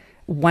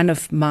one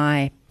of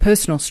my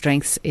personal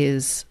strengths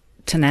is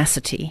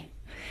tenacity.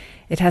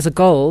 It has a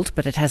gold,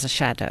 but it has a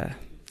shadow.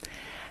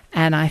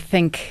 And I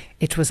think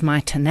it was my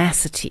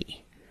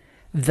tenacity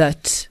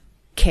that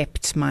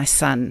kept my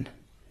son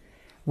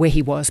where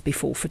he was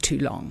before for too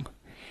long.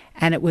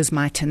 And it was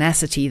my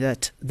tenacity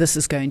that this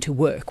is going to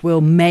work.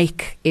 We'll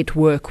make it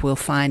work. We'll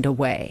find a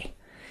way.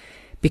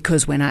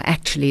 Because when I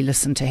actually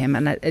listened to him,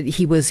 and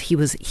he was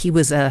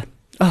a,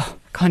 I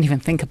can't even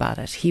think about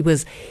it. He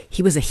was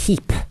a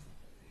heap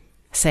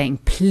saying,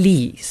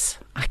 please,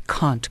 I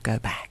can't go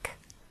back.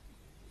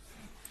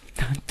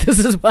 This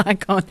is why I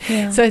can't.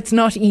 Yeah. So it's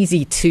not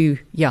easy to,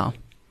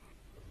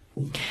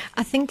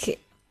 I think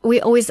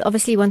we always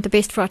obviously want the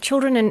best for our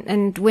children,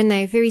 and when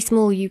they're very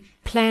small, you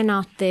plan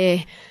out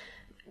their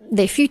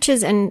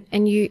futures,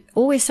 and you're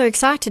always so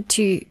excited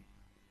to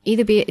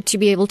either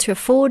be able to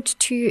afford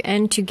to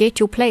and to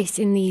get your place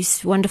in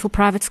these wonderful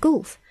private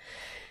schools.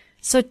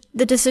 So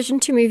the decision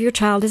to move your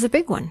child is a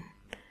big one.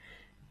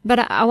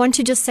 But I want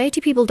to just say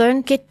to people,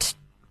 don't get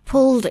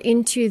pulled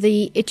into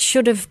the it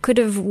should have, could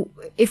have,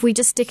 if we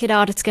just stick it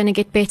out, it's going to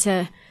get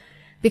better.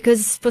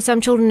 Because for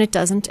some children it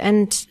doesn't.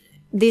 And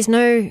there's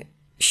no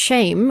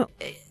shame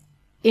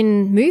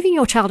in moving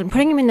your child and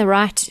putting him in the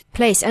right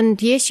place.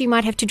 And yes, you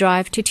might have to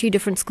drive to 2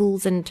 different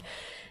schools. And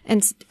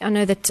I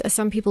know that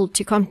some people,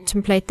 to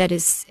contemplate that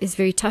is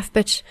very tough.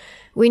 But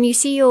when you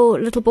see your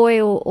little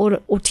boy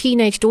or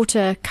teenage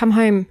daughter come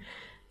home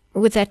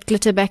with that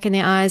glitter back in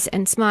their eyes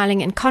and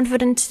smiling and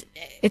confident,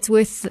 it's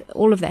worth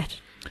all of that.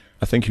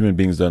 I think human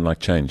beings don't like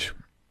change.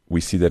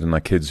 We see that in our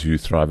kids who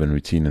thrive in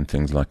routine and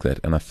things like that.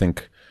 And I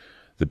think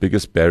the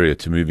biggest barrier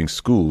to moving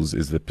schools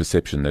is the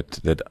perception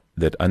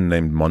that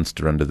unnamed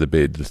monster under the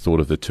bed, the thought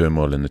of the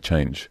turmoil and the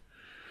change.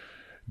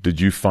 Did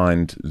you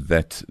find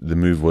that the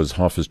move was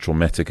half as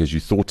traumatic as you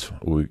thought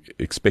or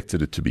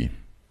expected it to be?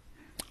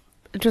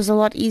 It was a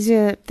lot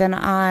easier than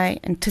I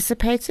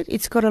anticipated.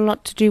 It's got a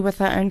lot to do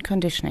with our own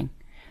conditioning.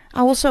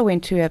 I also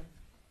went to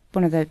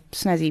one of the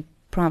snazzy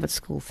private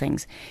school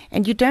things,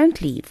 and you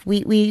don't leave.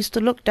 We used to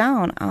look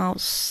down our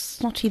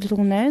snotty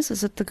little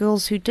noses at the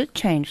girls who did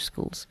change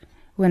schools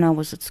when I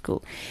was at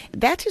school.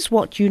 That is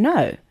what you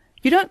know.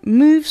 You don't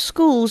move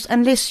schools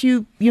unless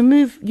you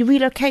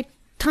relocate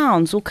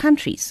towns or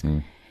countries.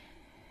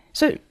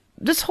 So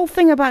this whole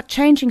thing about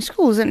changing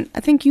schools, and I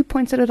think you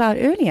pointed it out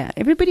earlier,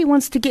 everybody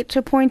wants to get to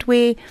a point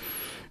where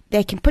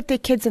they can put their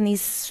kids in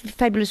these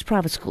fabulous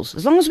private schools.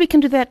 As long as we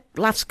can do that,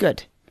 life's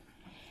good.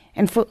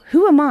 And for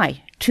who am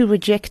I to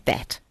reject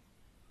that?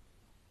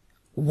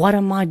 What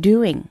am I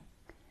doing?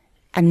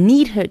 I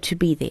need her to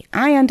be there.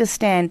 I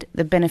understand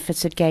the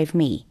benefits it gave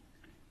me.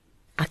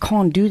 I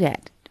can't do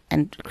that.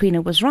 And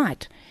Karina was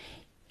right.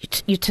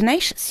 You're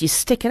tenacious. You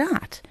stick it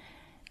out.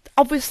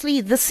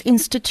 Obviously, this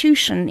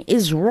institution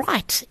is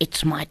right.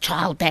 It's my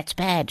child that's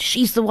bad.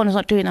 She's the one who's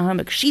not doing the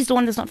homework. She's the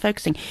one that's not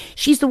focusing.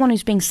 She's the one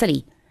who's being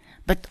silly.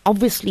 But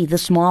obviously,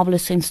 this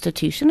marvelous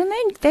institution, and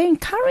they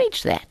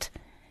encourage that.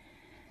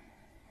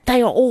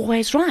 They are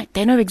always right.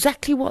 They know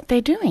exactly what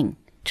they're doing.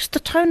 Just the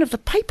tone of the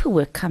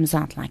paperwork comes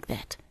out like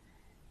that.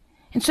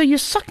 And so you're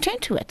sucked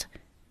into it.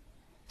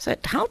 So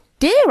how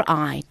dare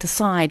I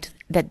decide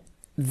that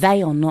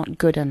they are not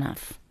good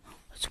enough?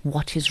 It's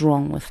what is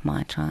wrong with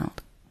my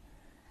child.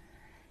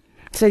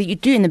 So you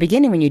do, in the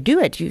beginning, when you do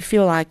it, you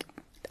feel like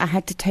I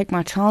had to take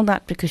my child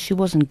out because she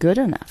wasn't good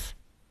enough.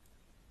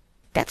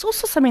 That's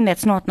also something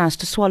that's not nice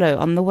to swallow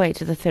on the way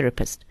to the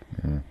therapist.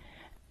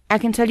 I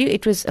can tell you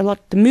the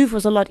move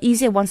was a lot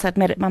easier once I'd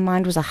met it. My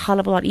mind was a hell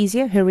of a lot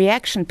easier. Her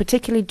reaction,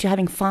 particularly to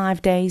having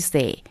 5 days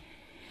there.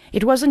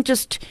 It wasn't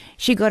just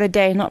she got a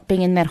day not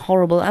being in that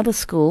horrible other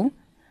school,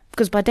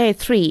 because by day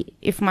 3,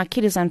 if my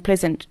kid is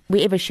unpleasant,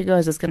 wherever she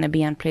goes is going to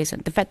be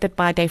unpleasant. The fact that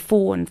by day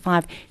 4 and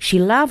 5, she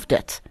loved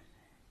it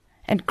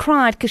and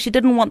cried because she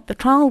didn't want the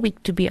trial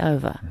week to be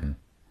over.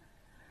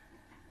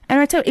 And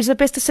I tell you, it's the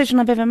best decision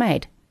I've ever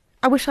made.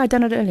 I wish I'd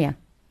done it earlier.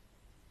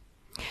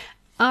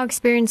 Our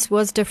experience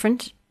was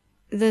different.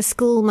 The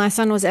school my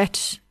son was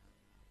at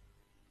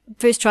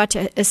first tried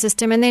to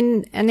assist him and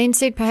then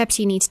said perhaps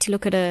he needs to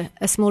look at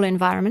a smaller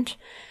environment.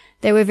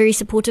 They were very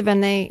supportive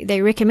and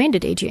they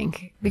recommended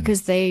EduInc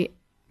because they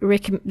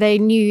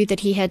knew that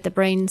he had the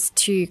brains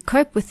to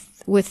cope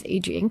with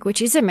EduInc,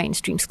 which is a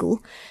mainstream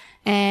school,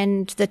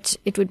 and that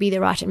it would be the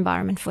right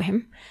environment for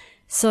him.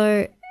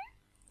 So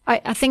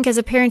I think as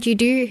a parent you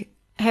do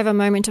have a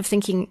moment of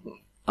thinking,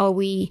 are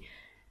we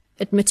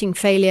admitting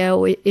failure,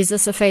 or is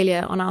this a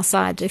failure on our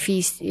side if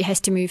he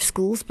has to move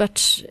schools?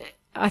 But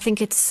I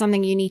think it's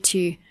something you need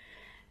to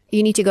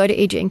go to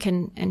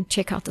EduInc and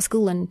check out the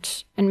school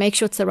and make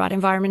sure it's the right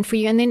environment for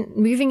you. And then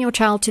moving your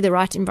child to the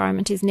right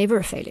environment is never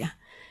a failure.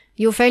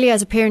 Your failure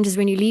as a parent is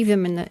when you leave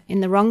them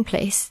in the wrong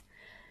place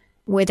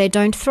where they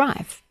don't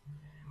thrive.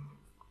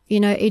 You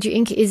know,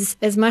 EduInc is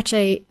as much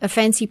a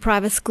fancy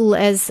private school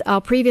as our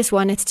previous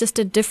one. It's just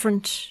a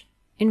different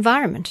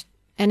environment.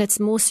 And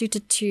it's more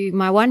suited to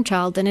my one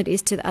child than it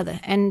is to the other.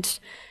 And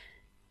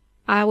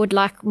I would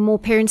like more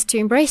parents to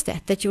embrace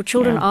that your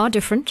children are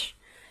different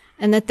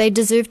and that they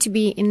deserve to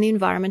be in the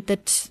environment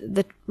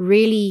that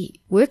really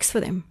works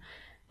for them.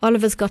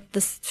 Oliver's got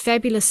this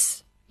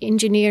fabulous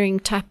engineering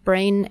type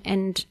brain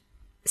and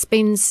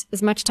spends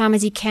as much time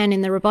as he can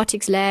in the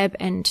robotics lab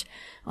and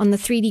on the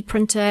 3D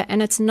printer.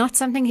 And it's not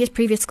something his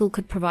previous school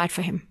could provide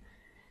for him.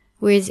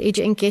 Whereas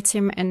EduInc gets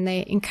him and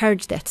they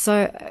encourage that.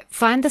 So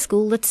find the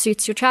school that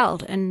suits your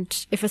child.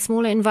 And if a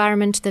smaller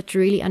environment that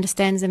really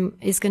understands them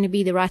is going to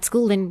be the right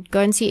school, then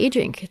go and see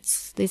EduInc.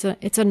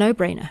 It's a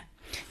no-brainer.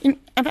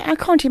 I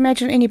can't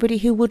imagine anybody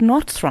who would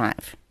not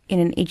thrive in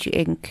an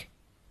EduInc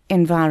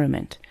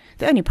environment.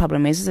 The only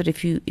problem is that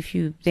if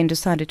you then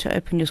decided to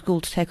open your school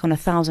to take on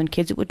 1,000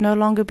 kids, it would no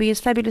longer be as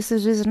fabulous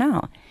as it is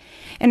now.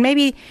 And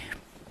maybe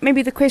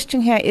the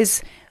question here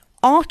is,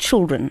 are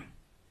children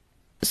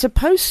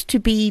supposed to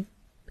be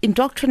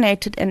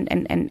indoctrinated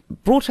and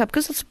brought up,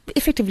 because it's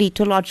effectively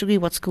to a large degree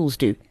what schools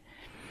do,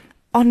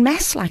 en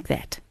masse like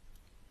that?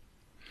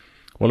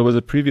 Well, it was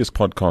a previous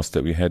podcast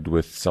that we had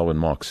with Selwyn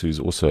Marks, who's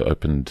also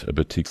opened a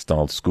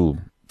boutique-style school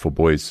for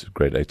boys,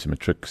 grade 8 to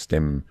matric,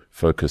 STEM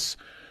focus,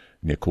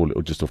 near Call it,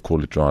 or just off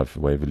Call It Drive,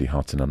 Waverley,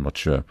 Houghton, I'm not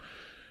sure,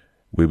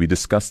 where we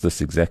discussed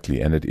this exactly.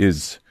 And it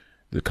is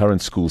the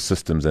current school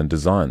systems and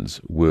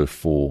designs were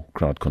for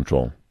crowd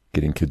control,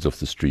 getting kids off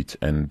the street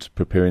and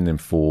preparing them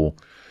for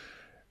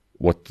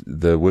what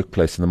the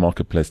workplace and the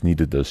marketplace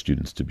needed those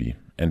students to be.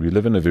 And we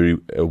live in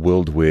a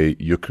world where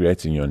you're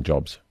creating your own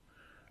jobs.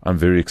 I'm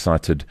very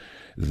excited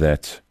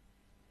that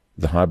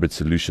the hybrid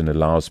solution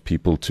allows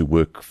people to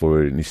work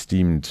for an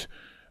esteemed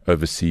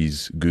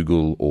overseas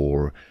Google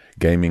or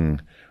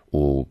gaming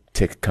or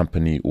tech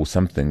company or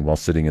something while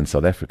sitting in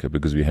South Africa,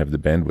 because we have the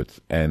bandwidth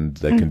and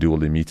they can do all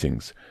their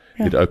meetings.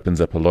 Yeah. It opens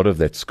up a lot of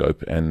that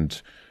scope,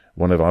 and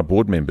one of our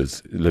board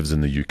members lives in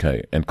the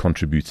UK and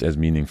contributes as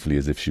meaningfully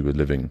as if she were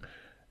living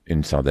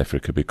in South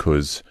Africa,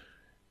 because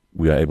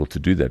we are able to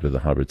do that with the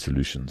hybrid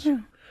solutions. Yeah.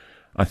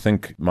 I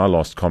think my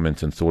last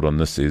comment and thought on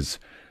this is,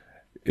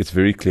 it's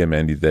very clear,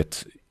 Mandy,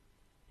 that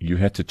you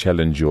had to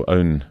challenge your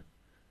own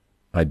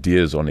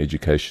ideas on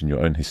education, your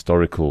own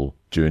historical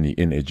journey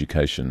in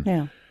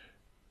education,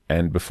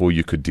 and before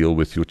you could deal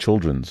with your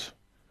children's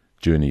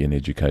journey in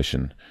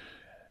education.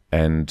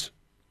 And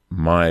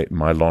my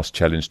last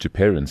challenge to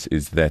parents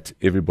is that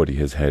everybody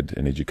has had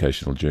an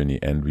educational journey,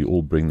 and we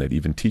all bring that,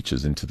 even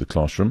teachers, into the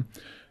classroom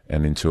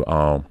and into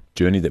our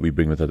journey that we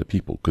bring with other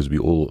people, because we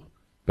all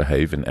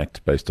behave and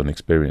act based on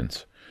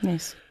experience.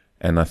 Yes.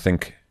 And I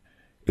think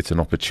it's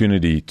an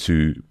opportunity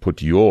to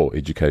put your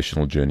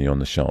educational journey on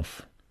the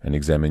shelf and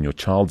examine your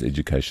child's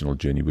educational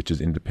journey, which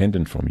is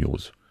independent from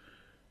yours.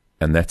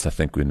 And that's, I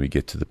think, when we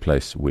get to the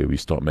place where we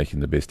start making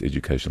the best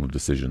educational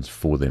decisions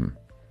for them.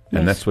 Yes.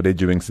 And that's what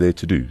EduInc's there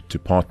to do, to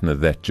partner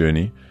that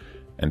journey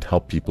and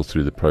help people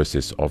through the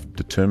process of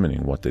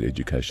determining what that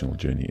educational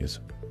journey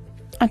is.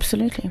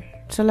 Absolutely.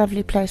 It's a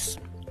lovely place.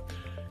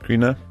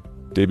 Karina,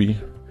 Debbie,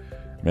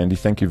 Mandy,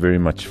 thank you very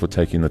much for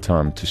taking the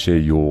time to share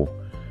your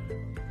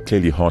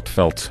clearly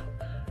heartfelt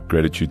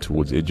gratitude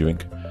towards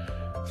EduInc.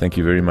 Thank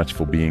you very much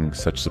for being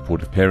such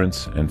supportive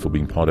parents and for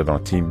being part of our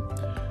team.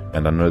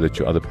 And I know that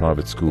your other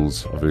private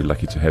schools are very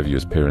lucky to have you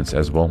as parents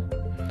as well.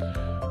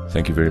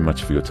 Thank you very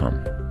much for your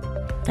time.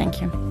 Thank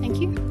you.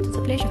 Thank you. It's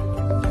a pleasure.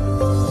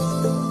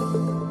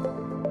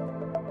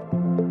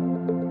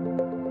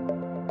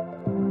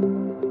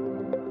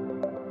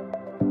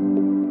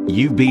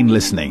 You've been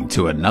listening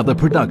to another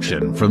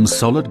production from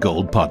Solid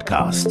Gold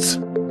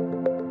Podcasts.